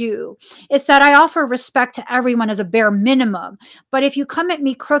respect you. It's that I offer respect to everyone as a bare minimum. But if you come at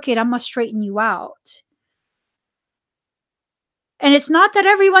me crooked, I'm going to straighten you out. And it's not that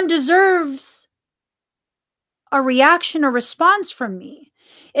everyone deserves a reaction or response from me.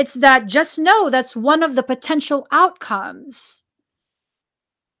 It's that just know that's one of the potential outcomes.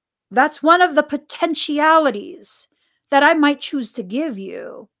 That's one of the potentialities that I might choose to give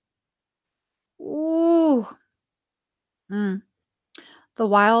you. Ooh. Mm. The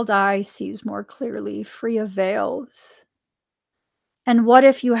wild eye sees more clearly, free of veils. And what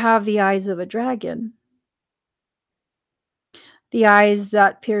if you have the eyes of a dragon? The eyes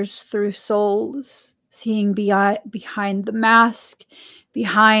that pierce through souls, seeing behind the mask,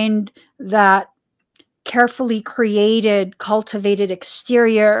 behind that carefully created, cultivated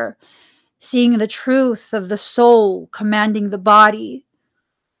exterior, seeing the truth of the soul commanding the body.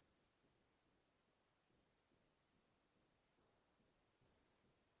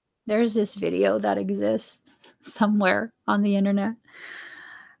 There's this video that exists somewhere on the internet.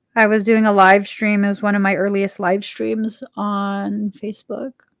 I was doing a live stream. It was one of my earliest live streams on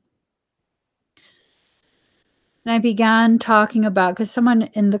Facebook. And I began talking about, because someone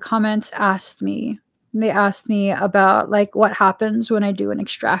in the comments asked me, they asked me about like what happens when I do an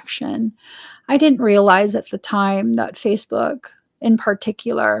extraction. I didn't realize at the time that Facebook in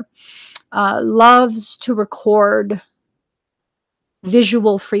particular loves to record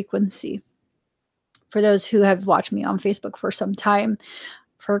visual frequency. For those who have watched me on Facebook for some time,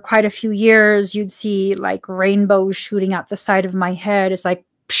 for quite a few years, you'd see like rainbows shooting out the side of my head. It's like,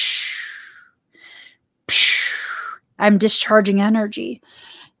 psh, psh, I'm discharging energy.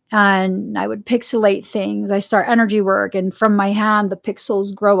 And I would pixelate things. I start energy work, and from my hand, the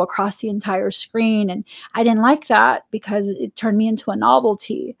pixels grow across the entire screen. And I didn't like that because it turned me into a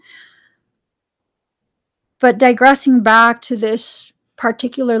novelty. But digressing back to this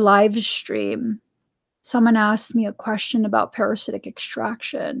particular live stream, someone asked me a question about parasitic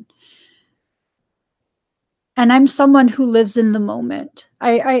extraction. And I'm someone who lives in the moment.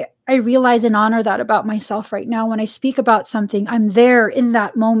 I realize and honor that about myself right now. When I speak about something, I'm there in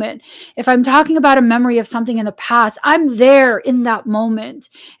that moment. If I'm talking about a memory of something in the past, I'm there in that moment.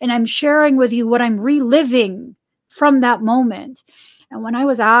 And I'm sharing with you what I'm reliving from that moment. And when I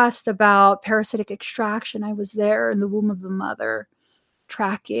was asked about parasitic extraction, I was there in the womb of the mother,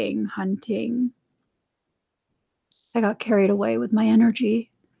 tracking, hunting. I got carried away with my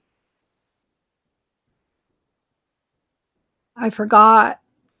energy. I forgot.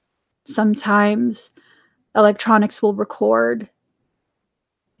 Sometimes electronics will record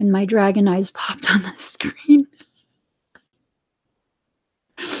and my dragon eyes popped on the screen.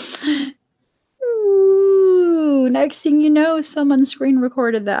 Ooh, next thing you know, someone screen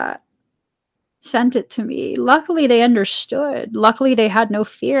recorded that. Sent it to me. Luckily, they understood. Luckily, they had no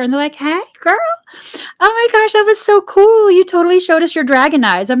fear. And they're like, hey, girl. Oh my gosh, that was so cool. You totally showed us your dragon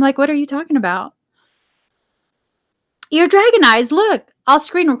eyes. I'm like, what are you talking about? Your dragon eyes, look. I'll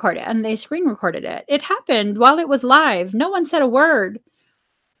screen record it. And they screen recorded it. It happened while it was live. No one said a word.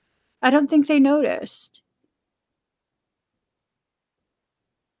 I don't think they noticed.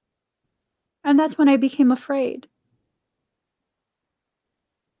 And that's when I became afraid.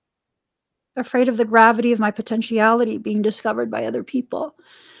 Afraid of the gravity of my potentiality being discovered by other people.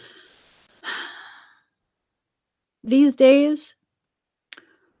 These days,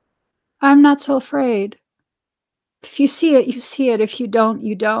 I'm not so afraid. If you see it, you see it. If you don't,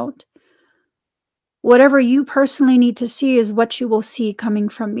 you don't. Whatever you personally need to see is what you will see coming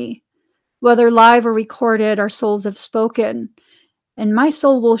from me. Whether live or recorded, our souls have spoken. And my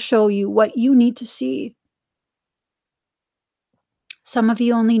soul will show you what you need to see. Some of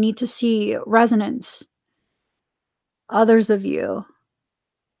you only need to see resonance. Others of you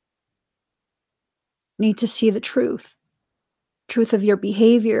need to see the truth of your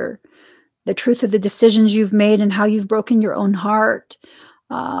behavior, the truth of the decisions you've made and how you've broken your own heart,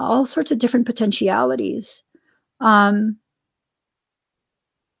 all sorts of different potentialities. When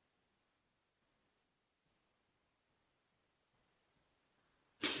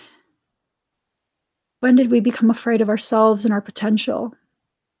did we become afraid of ourselves and our potential?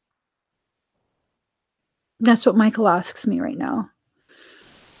 That's what Michael asks me right now.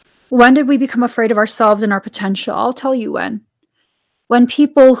 When did we become afraid of ourselves and our potential? I'll tell you when. When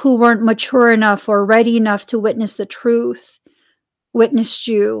people who weren't mature enough or ready enough to witness the truth witnessed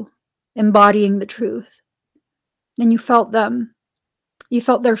you embodying the truth. Then you felt them. You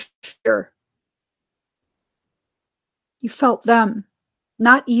felt their fear. You felt them,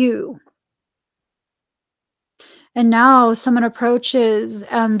 not you. And now someone approaches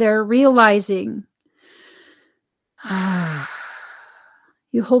and they're realizing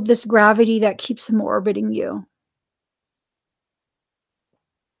you hold this gravity that keeps them orbiting you.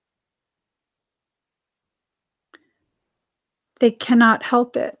 They cannot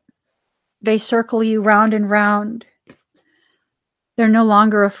help it. They circle you round and round. They're no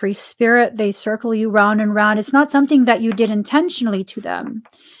longer a free spirit. They circle you round and round. It's not something that you did intentionally to them.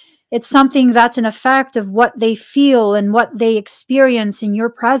 It's something that's an effect of what they feel and what they experience in your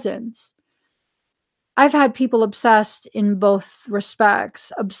presence. I've had people obsessed in both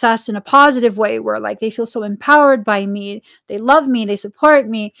respects. Obsessed in a positive way where like they feel so empowered by me. They love me. They support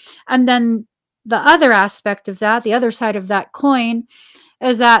me. And then the other aspect of that, the other side of that coin,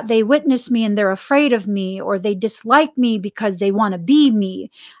 is that they witness me and they're afraid of me, or they dislike me because they want to be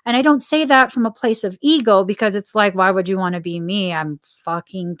me. And I don't say that from a place of ego, because it's like, why would you want to be me? I'm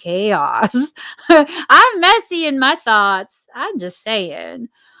fucking chaos. I'm messy in my thoughts. I'm just saying.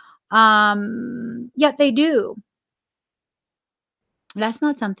 Yet they do. That's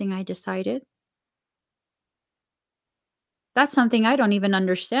not something I decided. That's something I don't even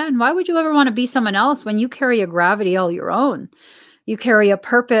understand. Why would you ever want to be someone else when you carry a gravity all your own? You carry a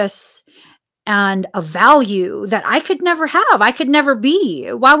purpose and a value that I could never have. I could never be.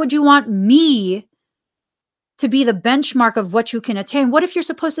 Why would you want me to be the benchmark of what you can attain? What if you're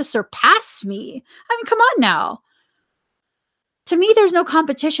supposed to surpass me? I mean, come on now. To me, there's no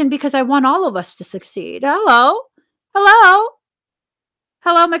competition, because I want all of us to succeed. Hello? Hello?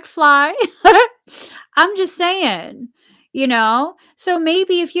 Hello, McFly. I'm just saying, So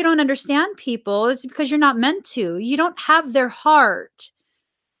maybe if you don't understand people, it's because you're not meant to. You don't have their heart.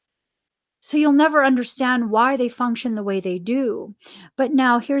 So you'll never understand why they function the way they do. But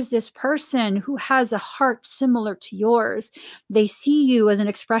now here's this person who has a heart similar to yours. They see you as an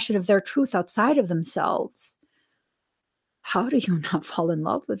expression of their truth outside of themselves. How do you not fall in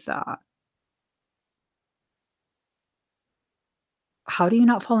love with that? How do you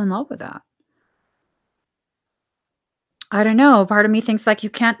not fall in love with that? I don't know. Part of me thinks like you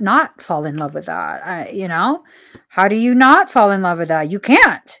can't not fall in love with that. How do you not fall in love with that? You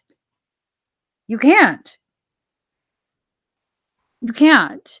can't. You can't. You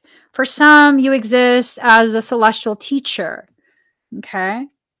can't. For some, you exist as a celestial teacher. Okay?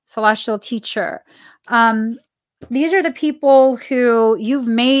 Celestial teacher. These are the people who you've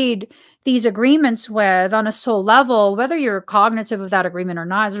made these agreements with on a soul level. Whether you're cognitive of that agreement or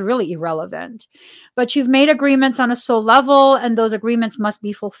not is really irrelevant. But you've made agreements on a soul level, and those agreements must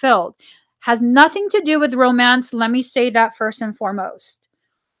be fulfilled. Has nothing to do with romance. Let me say that first and foremost.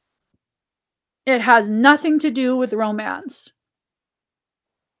 It has nothing to do with romance.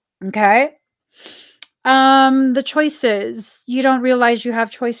 Okay? The choices. You don't realize you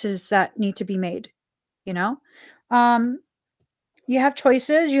have choices that need to be made. You have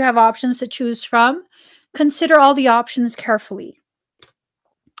choices, you have options to choose from. Consider all the options carefully.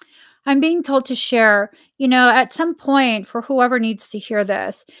 I'm being told to share, at some point, for whoever needs to hear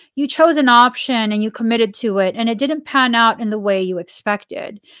this, you chose an option and you committed to it, and it didn't pan out in the way you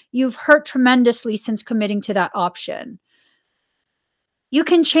expected. You've hurt tremendously since committing to that option. You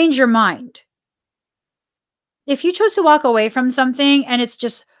can change your mind. If you chose to walk away from something and it's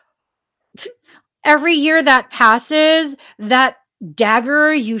just every year that passes, that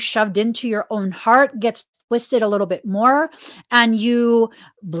dagger you shoved into your own heart gets twisted a little bit more, and you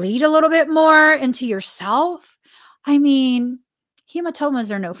bleed a little bit more into yourself. I mean,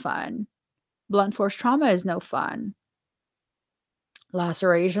 hematomas are no fun. Blunt force trauma is no fun.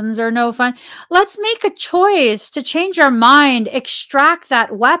 Lacerations are no fun. Let's make a choice to change our mind, extract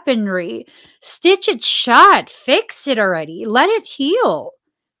that weaponry, stitch it shut, fix it already, let it heal.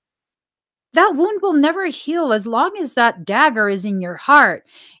 That wound will never heal as long as that dagger is in your heart.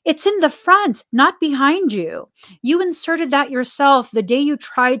 It's in the front, not behind you. You inserted that yourself the day you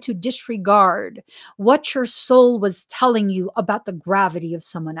tried to disregard what your soul was telling you about the gravity of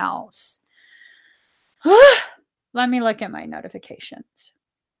someone else. Let me look at my notifications.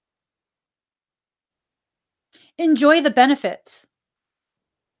 Enjoy the benefits.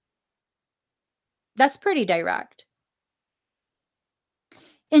 That's pretty direct.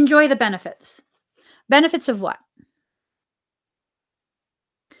 Enjoy the benefits. Benefits of what?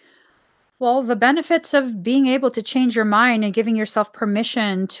 Well, the benefits of being able to change your mind and giving yourself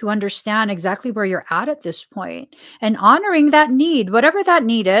permission to understand exactly where you're at this point, and honoring that need, whatever that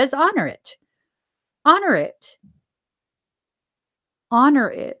need is, honor it. Honor it. Honor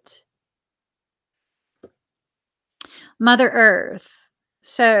it. Mother Earth.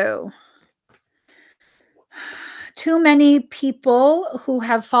 So, too many people who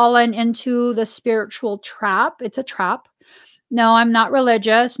have fallen into the spiritual trap. It's a trap. No, I'm not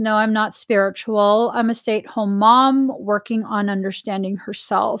religious. No, I'm not spiritual. I'm a stay-at-home mom working on understanding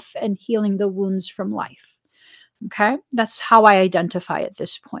herself and healing the wounds from life. Okay? That's how I identify at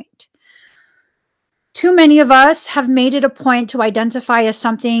this point. Too many of us have made it a point to identify as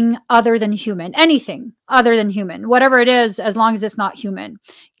something other than human. Anything other than human. Whatever it is, as long as it's not human.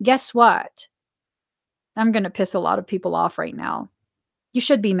 Guess what? I'm going to piss a lot of people off right now. You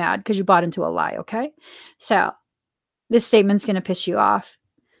should be mad because you bought into a lie, okay? So, this statement's going to piss you off.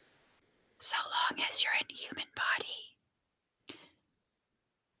 So long as you're in a human body,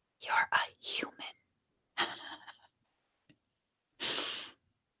 you're a human.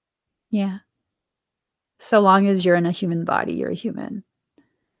 Yeah. So long as you're in a human body, you're a human.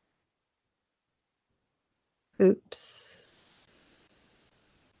 Oops.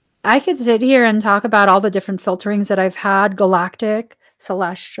 I could sit here and talk about all the different filterings that I've had, galactic,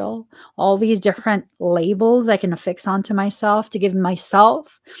 celestial, all these different labels I can affix onto myself to give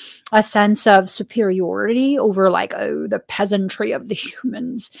myself a sense of superiority over like, oh, the peasantry of the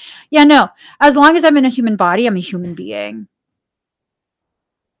humans. Yeah, no. As long as I'm in a human body, I'm a human being.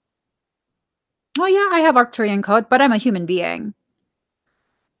 Oh yeah, I have Arcturian code, but I'm a human being.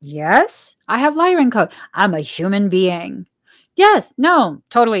 Yes, I have Lyran code. I'm a human being. Yes, no,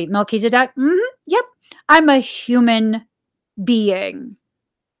 totally. Melchizedek. Yep. I'm a human being.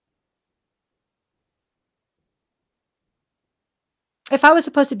 If I was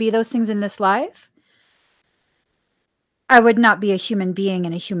supposed to be those things in this life, I would not be a human being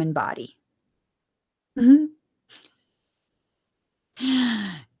in a human body.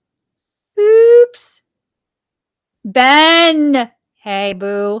 Oops. Ben. Hey,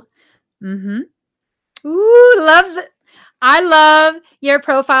 boo. Ooh, I love your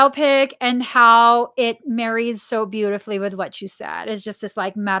profile pic and how it marries so beautifully with what you said. It's just this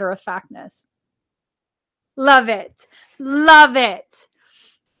like matter of factness. Love it. Love it.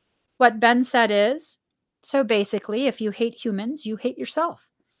 What Ben said is, so basically, if you hate humans, you hate yourself.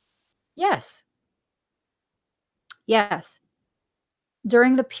 Yes. Yes.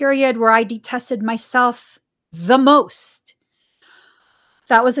 During the period where I detested myself the most,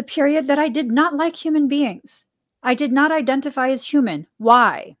 that was a period that I did not like human beings. I did not identify as human.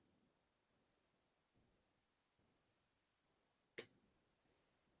 Why?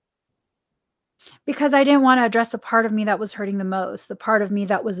 Because I didn't want to address the part of me that was hurting the most, the part of me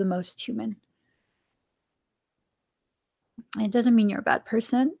that was the most human. It doesn't mean you're a bad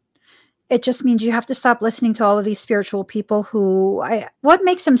person. It just means you have to stop listening to all of these spiritual people who what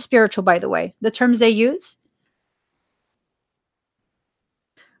makes them spiritual, by the way? The terms they use?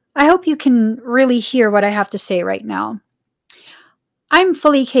 I hope you can really hear what I have to say right now. I'm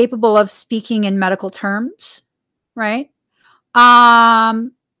fully capable of speaking in medical terms, right?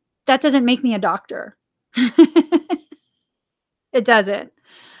 That doesn't make me a doctor. It doesn't.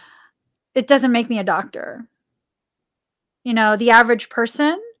 It doesn't make me a doctor. You know, the average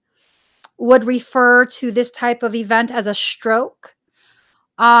person would refer to this type of event as a stroke.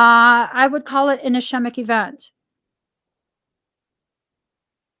 I would call it an ischemic event.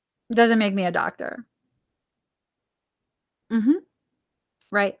 Doesn't make me a doctor.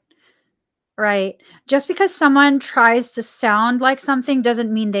 Right. Right. Just because someone tries to sound like something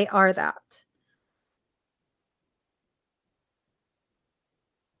doesn't mean they are that.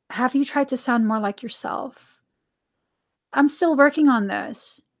 Have you tried to sound more like yourself? I'm still working on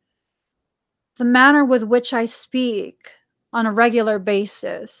this. The manner with which I speak on a regular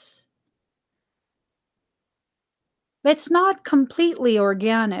basis, it's not completely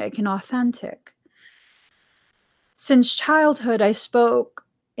organic and authentic. Since childhood, I spoke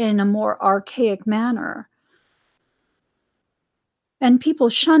in a more archaic manner, and people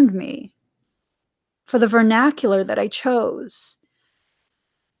shunned me for the vernacular that I chose.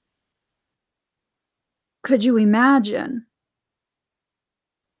 Could you imagine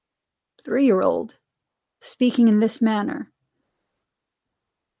 3-year-old speaking in this manner?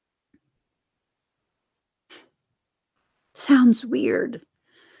 Sounds weird.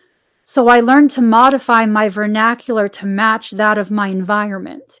 So I learned to modify my vernacular to match that of my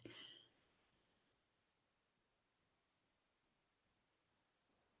environment.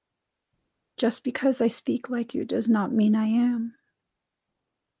 Just because I speak like you does not mean I am.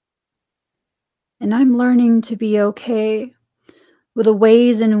 And I'm learning to be okay with the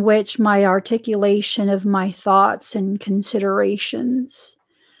ways in which my articulation of my thoughts and considerations,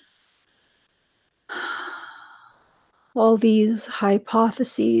 all these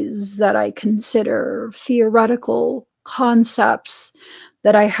hypotheses that I consider theoretical concepts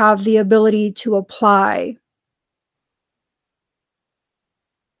that I have the ability to apply,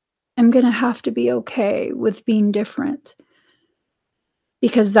 I'm going to have to be okay with being different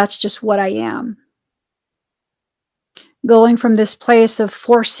because that's just what I am. Going from this place of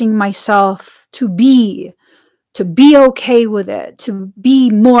forcing myself to be okay with it, to be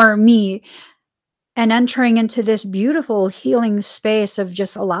more me, and entering into this beautiful healing space of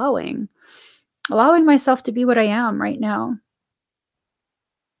just allowing myself to be what I am right now.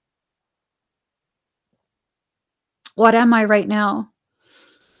 What am I right now?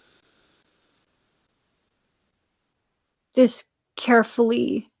 This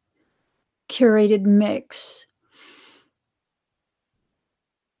carefully curated mix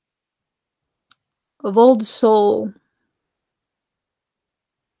of old soul,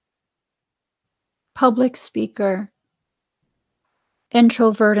 public speaker,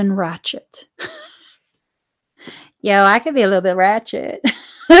 introvert, and ratchet. Yo, I could be a little bit ratchet.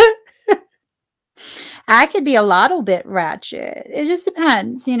 I could be a little bit ratchet. It just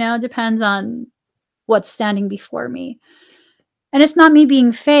depends, it depends on what's standing before me. And it's not me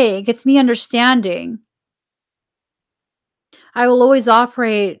being fake, it's me understanding. I will always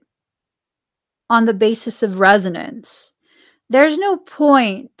operate on the basis of resonance. There's no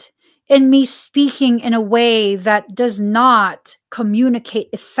point in me speaking in a way that does not communicate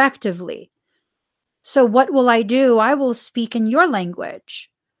effectively. So what will I do? I will speak in your language.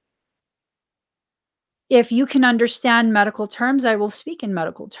 If you can understand medical terms, I will speak in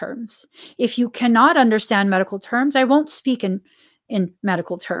medical terms. If you cannot understand medical terms, I won't speak in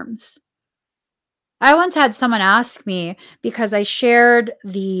medical terms. I once had someone ask me, because I shared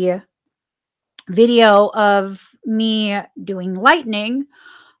the video of me doing lightning,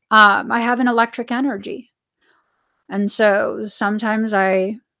 I have an electric energy. And so sometimes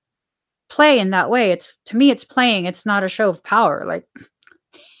I play in that way. To me, it's playing. It's not a show of power. Like,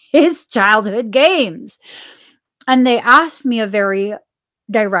 it's childhood games. And they asked me a very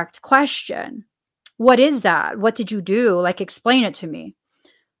direct question. What is that? What did you do? Like, explain it to me.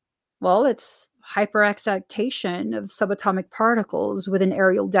 Well, it's hyperexcitation of subatomic particles with an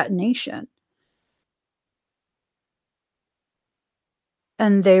aerial detonation.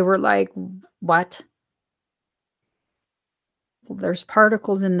 And they were like, what? Well, there's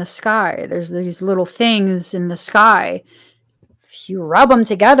particles in the sky. There's these little things in the sky. If you rub them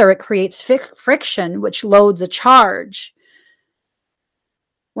together, it creates friction, which loads a charge.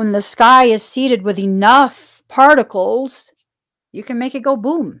 When the sky is seeded with enough particles, you can make it go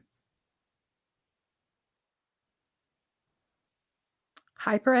boom.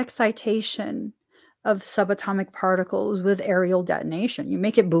 Hyperexcitation of subatomic particles with aerial detonation. You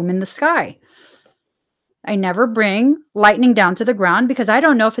make it boom in the sky. I never bring lightning down to the ground because I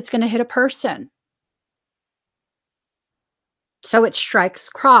don't know if it's going to hit a person. So it strikes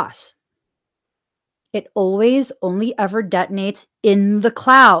cross. It always only ever detonates in the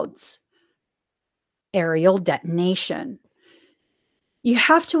clouds. Aerial detonation. You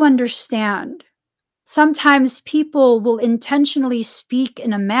have to understand, sometimes people will intentionally speak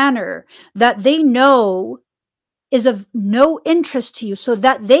in a manner that they know is of no interest to you so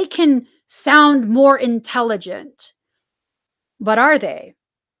that they can sound more intelligent. But are they?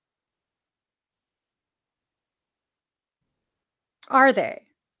 Are they?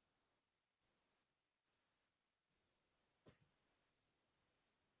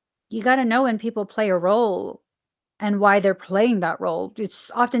 You got to know when people play a role and why they're playing that role.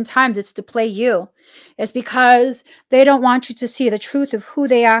 Oftentimes it's to play you. It's because they don't want you to see the truth of who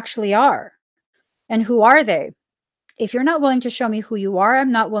they actually are. And who are they? If you're not willing to show me who you are,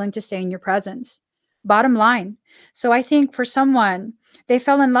 I'm not willing to stay in your presence. Bottom line. So I think for someone, they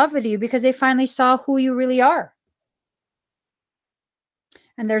fell in love with you because they finally saw who you really are.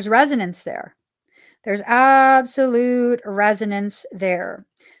 And there's resonance there. There's absolute resonance there.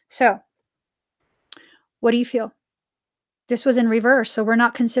 So what do you feel? This was in reverse, so we're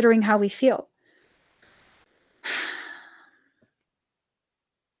not considering how we feel.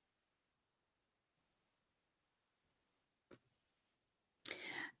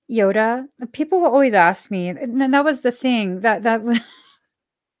 Yoda, people always ask me, and that was the thing that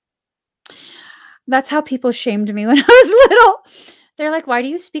that's how people shamed me when I was little. They're like, why do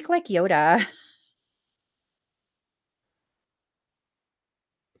you speak like Yoda?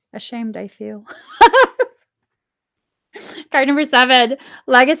 Ashamed, I feel. Card number 7,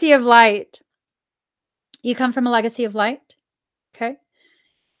 legacy of light. You come from a legacy of light. Okay.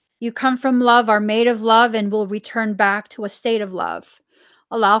 You come from love, are made of love, and will return back to a state of love.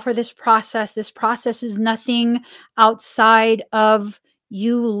 Allow for this process. This process is nothing outside of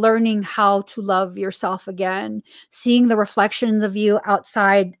you learning how to love yourself again, seeing the reflections of you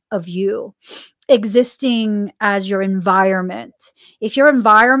outside of you, existing as your environment. If your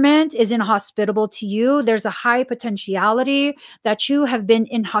environment is inhospitable to you, there's a high potentiality that you have been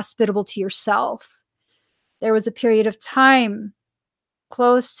inhospitable to yourself. There was a period of time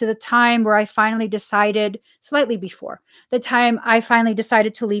close to the time where I finally decided, slightly before the time I finally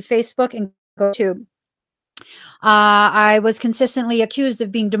decided to leave Facebook and go to, I was consistently accused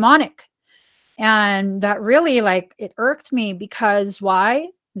of being demonic. And that really, like, it irked me because why?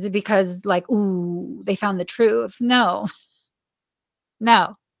 Is it because, like, ooh, they found the truth? No,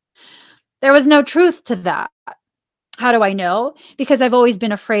 no, there was no truth to that. How do I know? Because I've always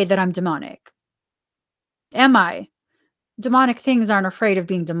been afraid that I'm demonic. Am I? Demonic things aren't afraid of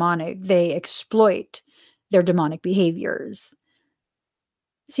being demonic. They exploit their demonic behaviors.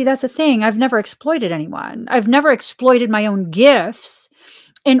 See, that's the thing. I've never exploited anyone. I've never exploited my own gifts.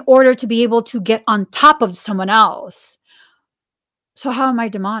 in order to be able to get on top of someone else. So how am I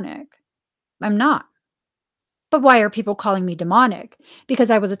demonic? I'm not. But why are people calling me demonic? Because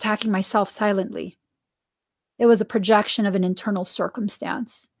I was attacking myself silently. It was a projection of an internal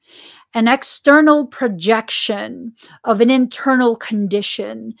circumstance, an external projection of an internal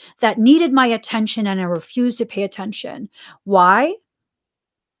condition that needed my attention, and I refused to pay attention. Why?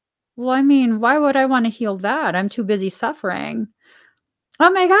 Well, I mean, why would I want to heal that? I'm too busy suffering. Oh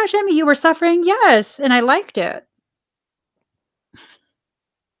my gosh, Emmie, you were suffering? Yes, and I liked it.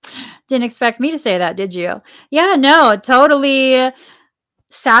 Didn't expect me to say that, did you? Yeah, no, it totally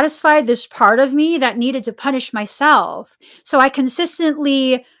satisfied this part of me that needed to punish myself. So I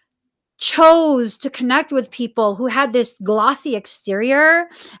consistently chose to connect with people who had this glossy exterior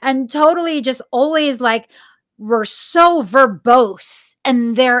and totally just always like were so verbose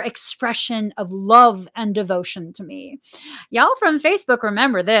in their expression of love and devotion to me. Y'all from Facebook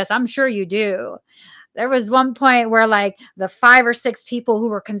remember this. I'm sure you do. There was one point where like the 5 or 6 people who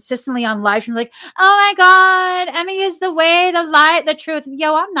were consistently on live streams like, oh my God, Emmie is the way, the light, the truth.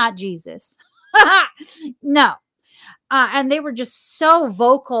 Yo, I'm not Jesus. No. And they were just so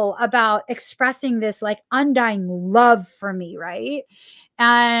vocal about expressing this like undying love for me, right?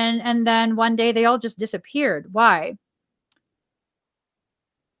 And then one day they all just disappeared. Why?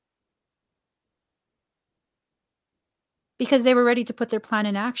 Because they were ready to put their plan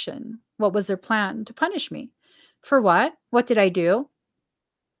in action. What was their plan? To punish me. For what? What did I do?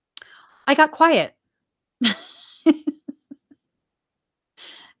 I got quiet.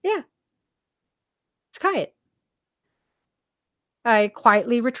 Yeah, it's quiet. I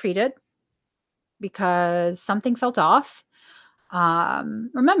quietly retreated because something felt off.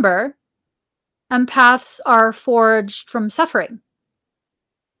 Remember, empaths are forged from suffering,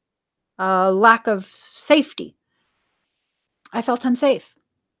 a lack of safety. I felt unsafe.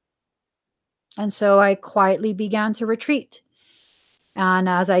 And so I quietly began to retreat. And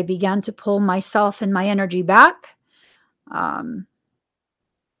as I began to pull myself and my energy back,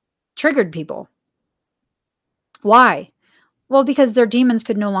 triggered people. Why? Well, because their demons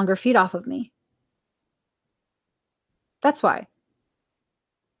could no longer feed off of me. That's why.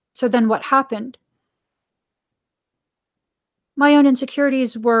 So then what happened? My own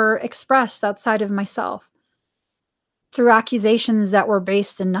insecurities were expressed outside of myself through accusations that were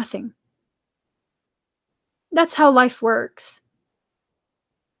based in nothing. That's how life works.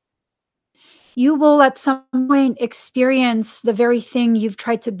 You will at some point experience the very thing you've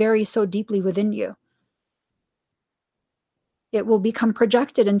tried to bury so deeply within you. It will become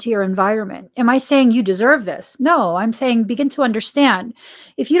projected into your environment. Am I saying you deserve this? No, I'm saying begin to understand.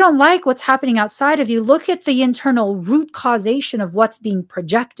 If you don't like what's happening outside of you, look at the internal root causation of what's being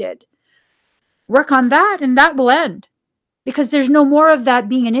projected. Work on that and that will end, because there's no more of that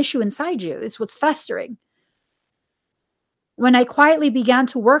being an issue inside you. It's what's festering. When I quietly began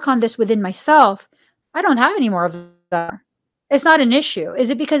to work on this within myself, I don't have any more of that. It's not an issue. Is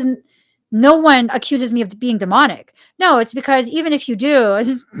it because no one accuses me of being demonic? No, it's because even if you do,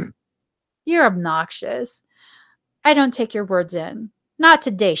 you're obnoxious. I don't take your words in. Not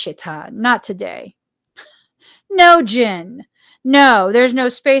today, Shaitan. Not today. No, Jinn. No, there's no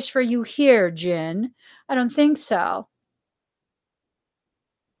space for you here, Jinn. I don't think so.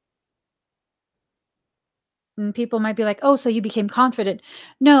 And people might be like, oh, so you became confident.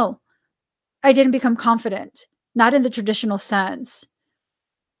 No, I didn't become confident. Not in the traditional sense.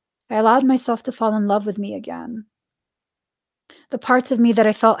 I allowed myself to fall in love with me again. The parts of me that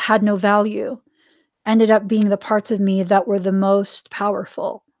I felt had no value ended up being the parts of me that were the most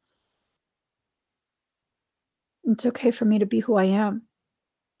powerful. It's okay for me to be who I am.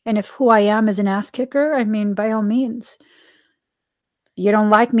 And if who I am is an ass kicker, I mean, by all means. You don't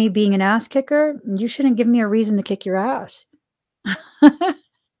like me being an ass kicker? You shouldn't give me a reason to kick your ass.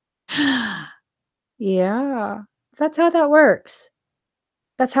 Yeah, that's how that works.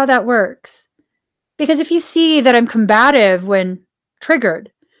 That's how that works. Because if you see that I'm combative when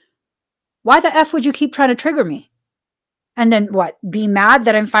triggered, why the F would you keep trying to trigger me? And then what? Be mad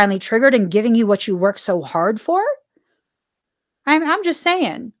that I'm finally triggered and giving you what you worked so hard for? I'm just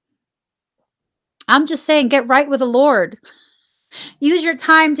saying. I'm just saying, get right with the Lord. Use your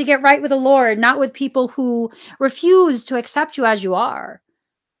time to get right with the Lord, not with people who refuse to accept you as you are.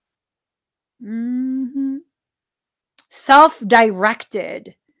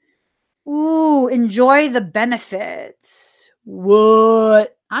 Self-directed. Ooh, enjoy the benefits.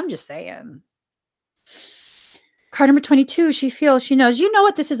 What? I'm just saying. Card number 22, she feels, she knows, you know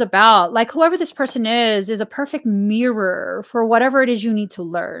what this is about. Like whoever this person is a perfect mirror for whatever it is you need to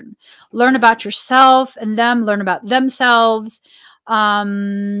learn. Learn about yourself and them, learn about themselves.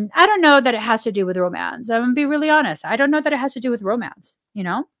 I don't know that it has to do with romance. I'm going to be really honest. I don't know that it has to do with romance, you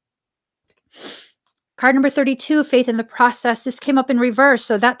know? Card number 32, faith in the process. This came up in reverse.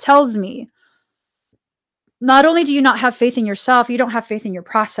 So that tells me not only do you not have faith in yourself, you don't have faith in your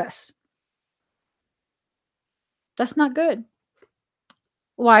process. That's not good.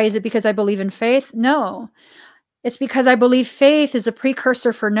 Why? Is it because I believe in faith? No. It's because I believe faith is a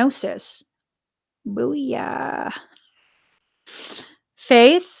precursor for gnosis. Booyah.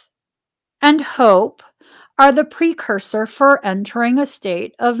 Faith and hope are the precursor for entering a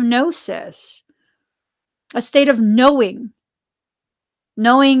state of gnosis, a state of knowing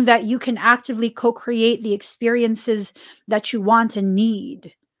that you can actively co-create the experiences that you want and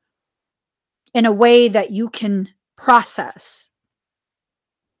need in a way that you can process.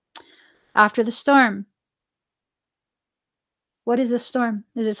 After the storm. What is a storm?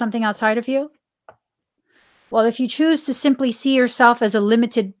 Is it something outside of you? Well, if you choose to simply see yourself as a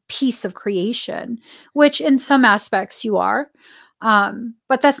limited piece of creation, which in some aspects you are,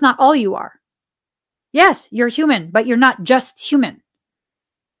 but that's not all you are. Yes, you're human, but you're not just human.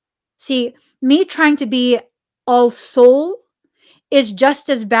 See, me trying to be all soul is just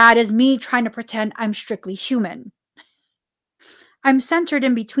as bad as me trying to pretend I'm strictly human. I'm centered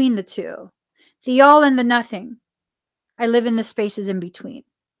in between the two, the all and the nothing. I live in the spaces in between.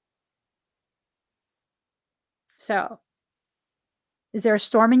 So, is there a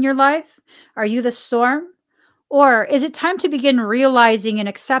storm in your life? Are you the storm? Or is it time to begin realizing and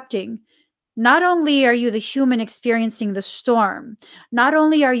accepting not only are you the human experiencing the storm, not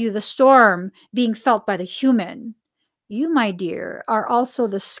only are you the storm being felt by the human, you, my dear, are also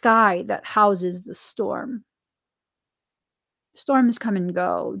the sky that houses the storm. Storms come and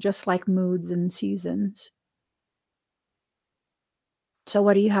go, just like moods and seasons. So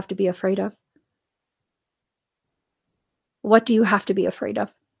what do you have to be afraid of? What do you have to be afraid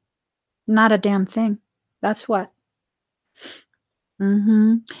of? Not a damn thing. That's what.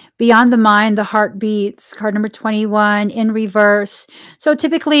 Beyond the mind, the heart beats. Card number 21 in reverse. So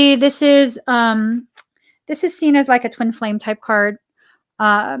typically this is seen as like a twin flame type card.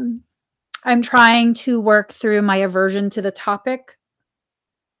 I'm trying to work through my aversion to the topic.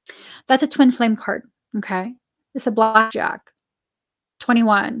 That's a twin flame card. Okay. It's a blackjack.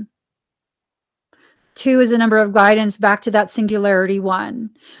 21. 2 is a number of guidance back to that singularity 1.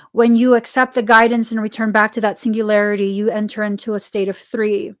 When you accept the guidance and return back to that singularity, you enter into a state of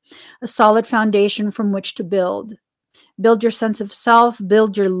 3, a solid foundation from which to build. Build your sense of self,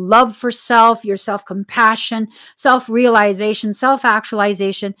 build your love for self, your self-compassion, self-realization,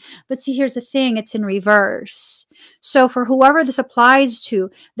 self-actualization. But see, here's the thing, it's in reverse. So for whoever this applies to,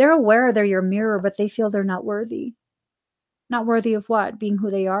 they're aware they're your mirror, but they feel they're not worthy. Not worthy of what? Being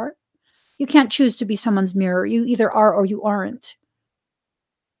who they are? You can't choose to be someone's mirror. You either are or you aren't.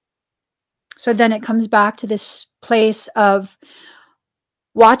 So then it comes back to this place of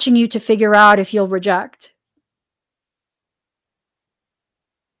watching you to figure out if you'll reject.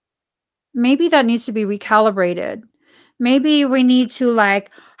 Maybe that needs to be recalibrated. Maybe we need to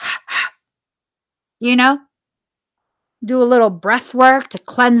do a little breath work to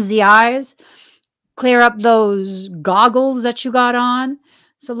cleanse the eyes, clear up those goggles that you got on.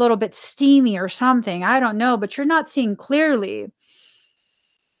 It's a little bit steamy or something. I don't know, but you're not seeing clearly.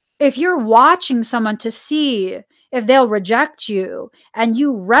 If you're watching someone to see if they'll reject you and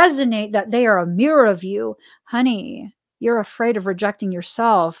you resonate that they are a mirror of you, honey, you're afraid of rejecting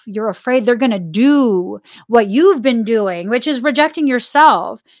yourself. You're afraid they're going to do what you've been doing, which is rejecting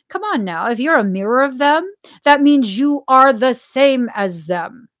yourself. Come on now. If you're a mirror of them, that means you are the same as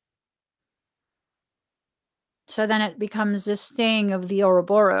them. So then it becomes this thing of the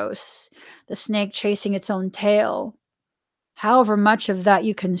Ouroboros, the snake chasing its own tail. However much of that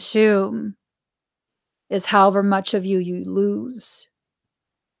you consume is however much of you lose.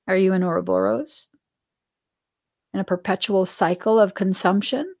 Are you an Ouroboros? In a perpetual cycle of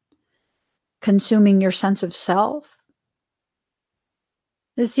consumption? Consuming your sense of self?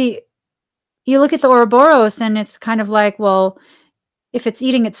 You see, you look at the Ouroboros and it's kind of like, well, if it's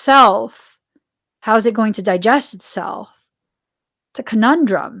eating itself, how is it going to digest itself? It's a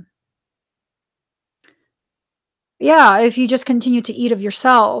conundrum. Yeah, if you just continue to eat of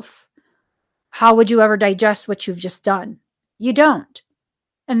yourself, how would you ever digest what you've just done? You don't.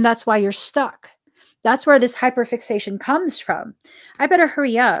 And that's why you're stuck. That's where this hyperfixation comes from. I better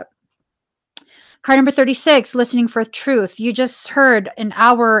hurry up. Card number 36, listening for truth. You just heard an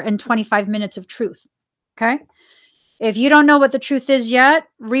hour and 25 minutes of truth. Okay? If you don't know what the truth is yet,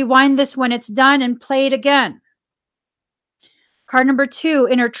 rewind this when it's done and play it again. Card number 2,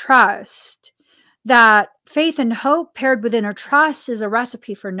 inner trust. that faith and hope paired with inner trust is a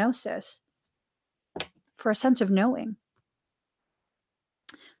recipe for gnosis, for a sense of knowing.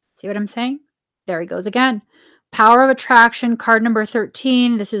 See what I'm saying? There he goes again. Power of Attraction, card number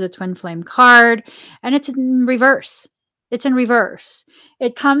 13. This is a twin flame card, and it's in reverse. It's in reverse.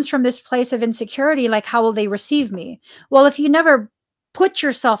 It comes from this place of insecurity, like, how will they receive me? Well, if you never put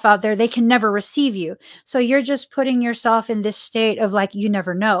yourself out there, they can never receive you. So you're just putting yourself in this state of, like, you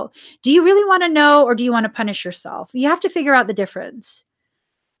never know. Do you really want to know, or do you want to punish yourself? You have to figure out the difference.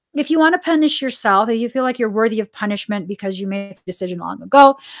 If you want to punish yourself, if you feel like you're worthy of punishment because you made a decision long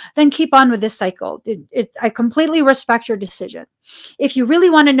ago, then keep on with this cycle. I completely respect your decision. If you really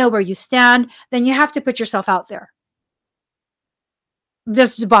want to know where you stand, then you have to put yourself out there.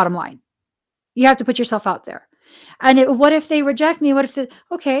 This is the bottom line. You have to put yourself out there. And what if they reject me? What if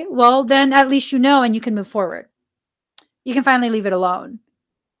okay, well, then at least you know, and you can move forward. You can finally leave it alone.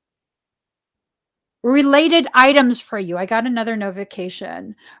 Related items for you. I got another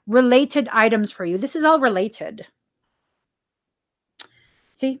notification. Related items for you. This is all related.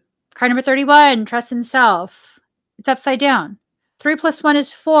 See, card number 31, trust in self. It's upside down. 3 plus 1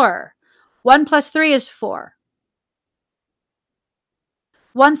 is 4. 1 plus 3 is 4.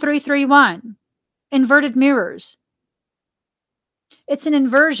 1, 3, 3, 1. Inverted mirrors. It's an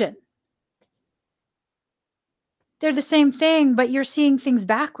inversion. They're the same thing, but you're seeing things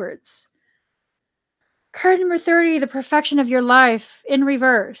backwards. Card number 30, the perfection of your life in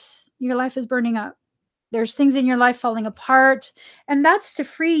reverse. Your life is burning up. There's things in your life falling apart, and that's to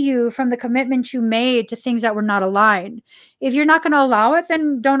free you from the commitment you made to things that were not aligned. If you're not going to allow it,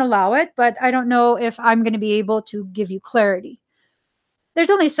 then don't allow it, but I don't know if I'm going to be able to give you clarity. There's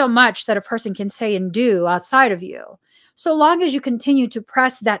only so much that a person can say and do outside of you. So long as you continue to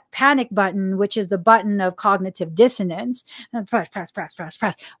press that panic button, which is the button of cognitive dissonance, and press.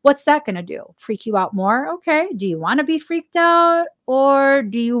 What's that going to do? Freak you out more? Okay. Do you want to be freaked out, or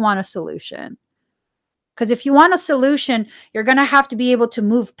do you want a solution? Because if you want a solution, you're going to have to be able to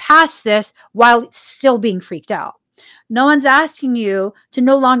move past this while still being freaked out. No one's asking you to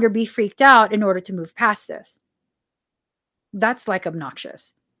no longer be freaked out in order to move past this. That's like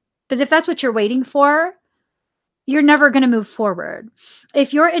obnoxious. Because if that's what you're waiting for, you're never going to move forward.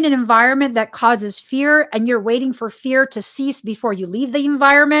 If you're in an environment that causes fear and you're waiting for fear to cease before you leave the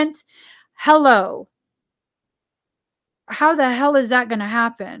environment, hello. How the hell is that going to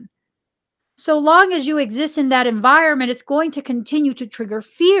happen? So long as you exist in that environment, it's going to continue to trigger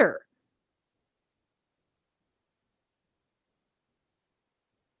fear.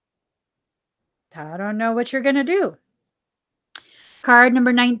 I don't know what you're going to do. Card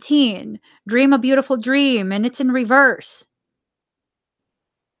number 19, dream a beautiful dream, and it's in reverse.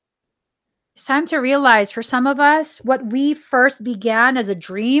 It's time to realize, for some of us, what we first began as a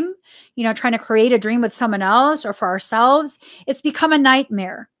dream, trying to create a dream with someone else or for ourselves, it's become a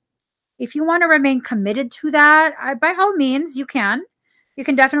nightmare. If you want to remain committed to that, by all means, you can. You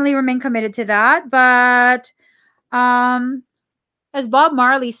can definitely remain committed to that. But as Bob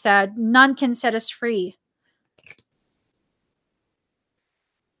Marley said, none can set us free.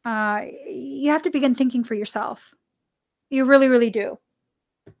 You have to begin thinking for yourself. You really, really do.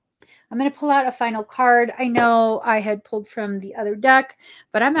 I'm going to pull out a final card. I know I had pulled from the other deck,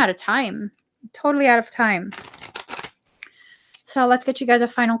 but I'm out of time. Totally out of time. So let's get you guys a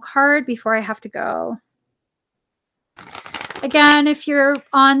final card before I have to go. Again, if you're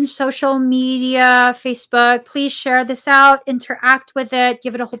on social media, Facebook, please share this out, interact with it,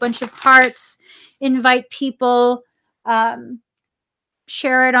 give it a whole bunch of hearts, invite people,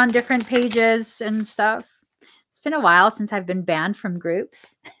 share it on different pages and stuff. It's been a while since I've been banned from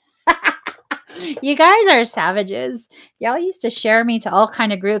groups. You guys are savages. Y'all used to share me to all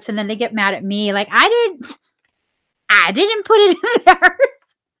kind of groups, and then they get mad at me like I didn't put it in there.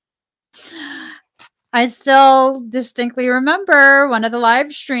 I still distinctly remember one of the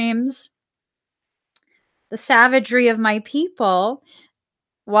live streams, the savagery of my people.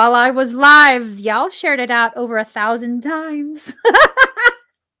 While I was live, y'all shared it out over 1,000 times.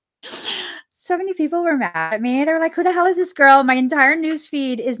 So many people were mad at me. They were like, who the hell is this girl? My entire news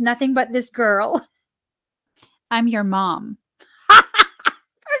feed is nothing but this girl. I'm your mom. I'm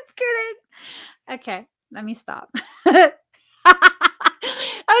kidding. Okay, let me stop. Okay,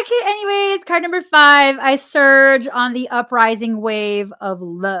 anyways, card number 5. I surge on the uprising wave of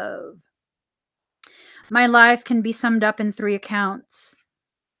love. My life can be summed up in 3 accounts.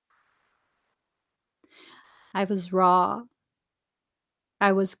 I was raw.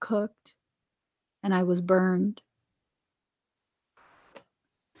 I was cooked. And I was burned.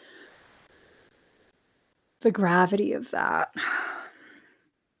 The gravity of that.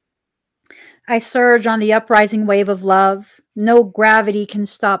 I surge on the uprising wave of love. No gravity can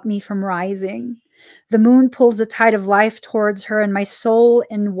stop me from rising. The moon pulls the tide of life towards her, and my soul,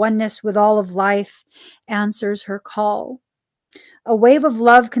 in oneness with all of life, answers her call. A wave of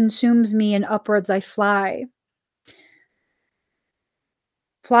love consumes me, and upwards I fly.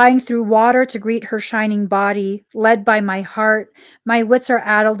 Flying through water to greet her shining body, led by my heart, my wits are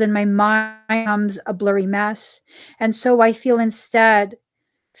addled and my mind becomes a blurry mess. And so I feel instead,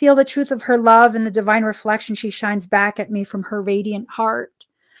 feel the truth of her love and the divine reflection she shines back at me from her radiant heart.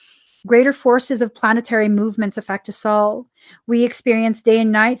 Greater forces of planetary movements affect us all. We experience day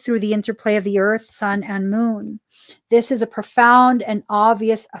and night through the interplay of the earth, sun, and moon. This is a profound and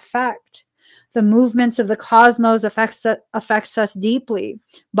obvious effect. The movements of the cosmos affects us deeply,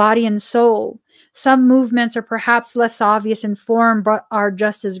 body and soul. Some movements are perhaps less obvious in form, but are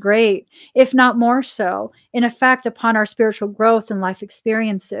just as great, if not more so, in effect upon our spiritual growth and life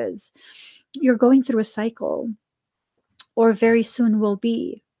experiences. You're going through a cycle, or very soon will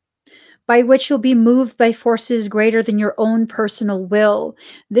be, by which you'll be moved by forces greater than your own personal will.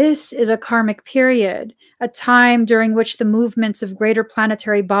 This is a karmic period, a time during which the movements of greater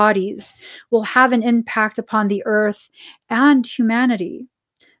planetary bodies will have an impact upon the earth and humanity.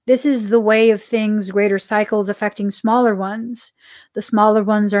 This is the way of things, greater cycles affecting smaller ones. The smaller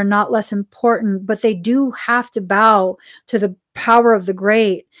ones are not less important, but they do have to bow to the power of the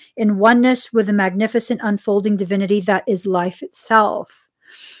great in oneness with the magnificent unfolding divinity that is life itself.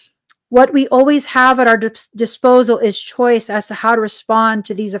 What we always have at our disposal is choice as to how to respond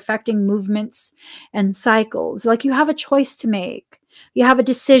to these affecting movements and cycles. Like, you have a choice to make. You have a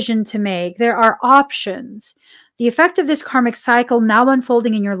decision to make. There are options. The effect of this karmic cycle now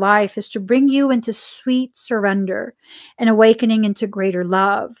unfolding in your life is to bring you into sweet surrender and awakening into greater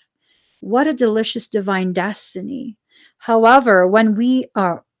love. What a delicious divine destiny. However,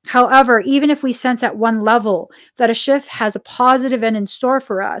 even if we sense at one level that a shift has a positive end in store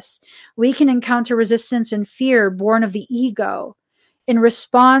for us, we can encounter resistance and fear born of the ego in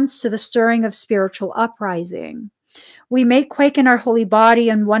response to the stirring of spiritual uprising. We may quake in our holy body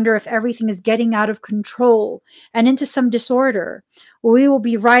and wonder if everything is getting out of control and into some disorder. We will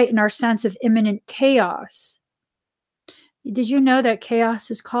be right in our sense of imminent chaos. Did you know that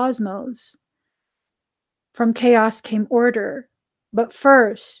chaos is cosmos? From chaos came order. But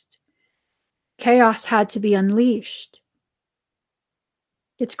first, chaos had to be unleashed.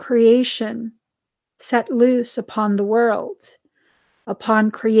 Its creation set loose upon the world, upon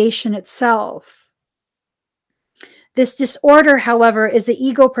creation itself. This disorder, however, is the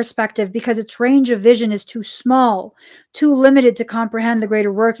ego perspective because its range of vision is too small, too limited to comprehend the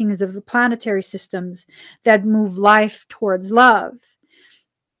greater workings of the planetary systems that move life towards love.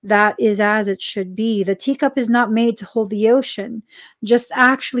 That is as it should be. The teacup is not made to hold the ocean, just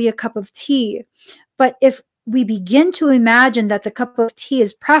actually a cup of tea. But if we begin to imagine that the cup of tea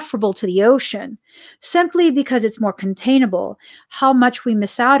is preferable to the ocean, simply because it's more containable, how much we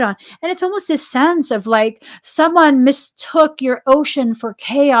miss out on. And it's almost this sense of like someone mistook your ocean for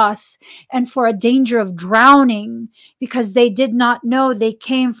chaos and for a danger of drowning because they did not know they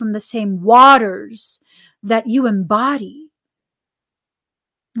came from the same waters that you embody.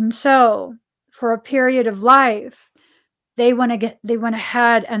 And so, for a period of life, they went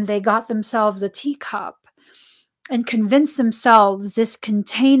ahead and they got themselves a teacup and convinced themselves this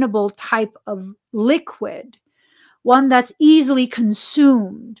containable type of liquid, one that's easily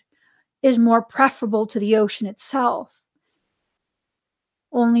consumed, is more preferable to the ocean itself,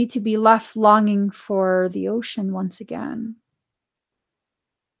 only to be left longing for the ocean once again.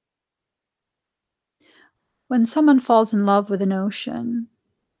 When someone falls in love with an ocean,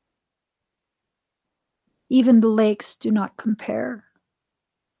 even the lakes do not compare.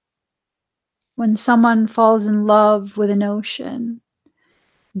 When someone falls in love with an ocean,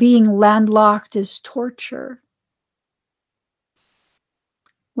 being landlocked is torture.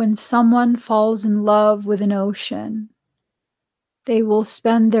 When someone falls in love with an ocean, they will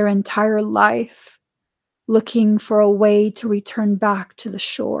spend their entire life looking for a way to return back to the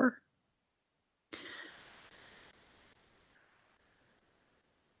shore.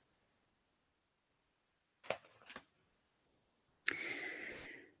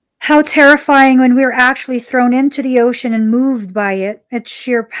 How terrifying when we're actually thrown into the ocean and moved by it, its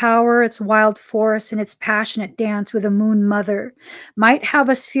sheer power, its wild force, and its passionate dance with a moon mother might have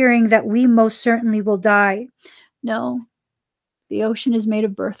us fearing that we most certainly will die. No, the ocean is made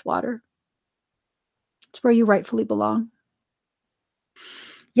of birth water. It's where you rightfully belong.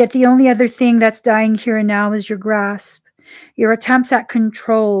 Yet the only other thing that's dying here and now is your grasp. Your attempts at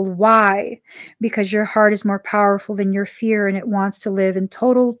control. Why? Because your heart is more powerful than your fear, and it wants to live in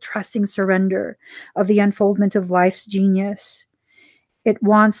total trusting surrender of the unfoldment of life's genius. It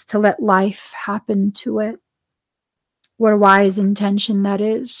wants to let life happen to it. What a wise intention that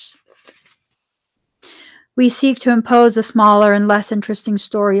is. We seek to impose a smaller and less interesting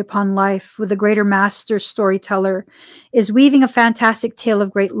story upon life, with the greater master storyteller is weaving a fantastic tale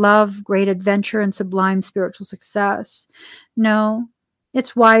of great love, great adventure, and sublime spiritual success. No,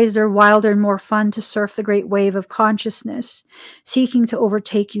 it's wiser, wilder, and more fun to surf the great wave of consciousness, seeking to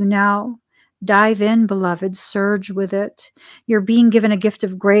overtake you now. Dive in, beloved, surge with it. You're being given a gift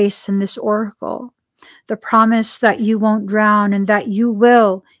of grace in this oracle, the promise that you won't drown and that you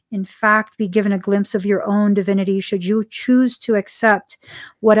will, in fact, be given a glimpse of your own divinity should you choose to accept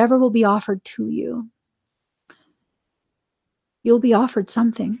whatever will be offered to you. You'll be offered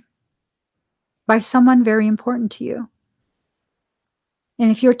something by someone very important to you. And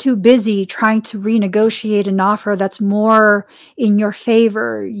if you're too busy trying to renegotiate an offer that's more in your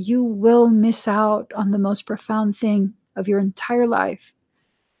favor, you will miss out on the most profound thing of your entire life.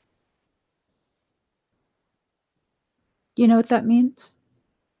 You know what that means?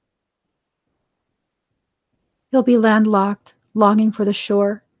 You'll be landlocked, longing for the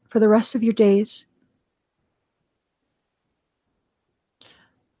shore for the rest of your days.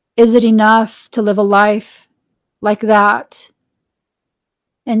 Is it enough to live a life like that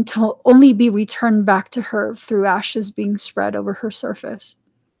and to only be returned back to her through ashes being spread over her surface?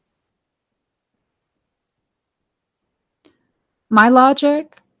 My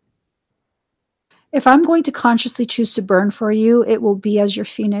logic, if I'm going to consciously choose to burn for you, it will be as your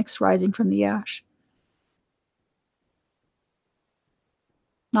phoenix rising from the ash,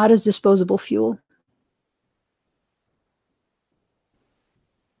 not as disposable fuel.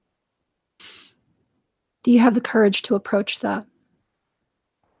 Do you have the courage to approach that?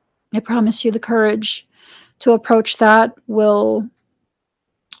 I promise you the courage to approach that will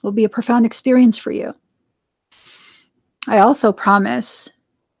be a profound experience for you. I also promise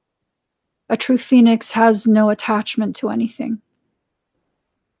a true phoenix has no attachment to anything.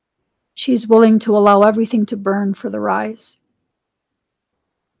 She's willing to allow everything to burn for the rise.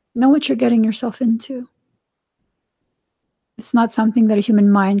 Know what you're getting yourself into. It's not something that a human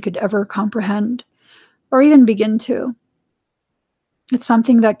mind could ever comprehend or even begin to. It's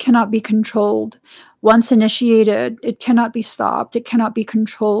something that cannot be controlled. Once initiated, it cannot be stopped. It cannot be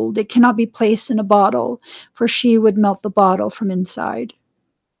controlled. It cannot be placed in a bottle, for she would melt the bottle from inside.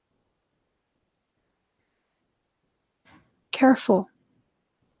 Careful.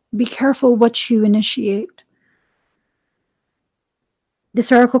 Be careful what you initiate.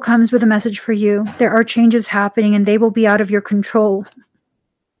 This oracle comes with a message for you. There are changes happening and they will be out of your control.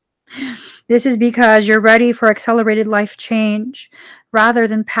 This is because you're ready for accelerated life change. Rather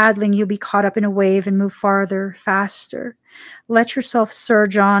than paddling, you'll be caught up in a wave and move farther, faster. Let yourself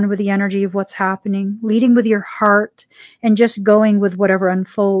surge on with the energy of what's happening, leading with your heart and just going with whatever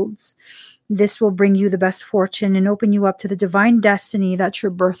unfolds. This will bring you the best fortune and open you up to the divine destiny that's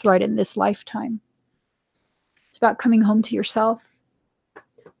your birthright in this lifetime. It's about coming home to yourself.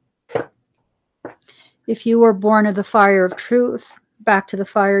 If you were born of the fire of truth, back to the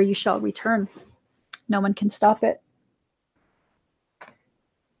fire you shall return. No one can stop it.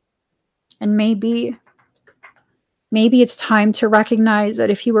 And maybe it's time to recognize that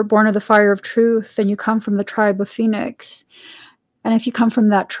if you were born of the fire of truth, then you come from the tribe of Phoenix. And if you come from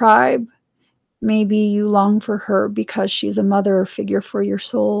that tribe, maybe you long for her because she's a mother figure for your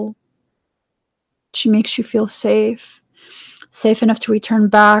soul. She makes you feel safe enough to return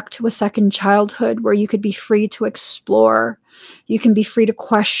back to a second childhood where you could be free to explore. You can be free to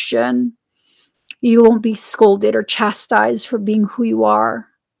question. You won't be scolded or chastised for being who you are.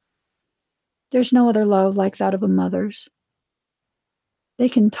 There's no other love like that of a mother's. They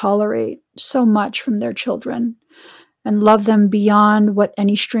can tolerate so much from their children and love them beyond what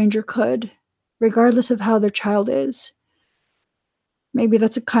any stranger could, regardless of how their child is. Maybe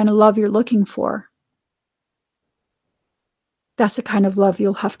that's a kind of love you're looking for. That's the kind of love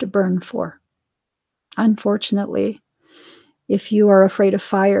you'll have to burn for. Unfortunately, if you are afraid of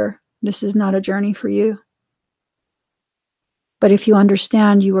fire, this is not a journey for you. But if you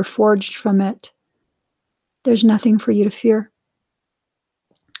understand you were forged from it, there's nothing for you to fear.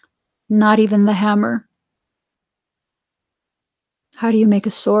 Not even the hammer. How do you make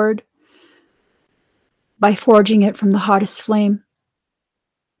a sword? By forging it from the hottest flame.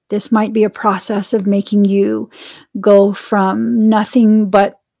 This might be a process of making you go from nothing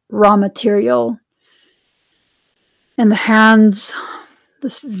but raw material in the hands,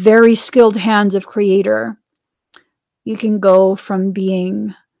 this very skilled hands of creator, You can go from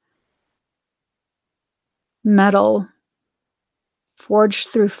being metal, forged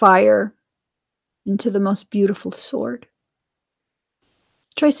through fire, into the most beautiful sword.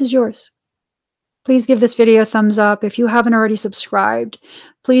 Choice is yours. Please give this video a thumbs up. If you haven't already subscribed,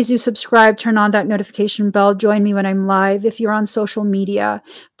 please do subscribe, turn on that notification bell, join me when I'm live. If you're on social media,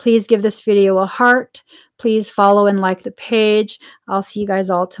 please give this video a heart. Please follow and like the page. I'll see you guys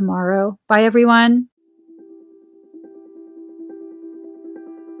all tomorrow. Bye, everyone.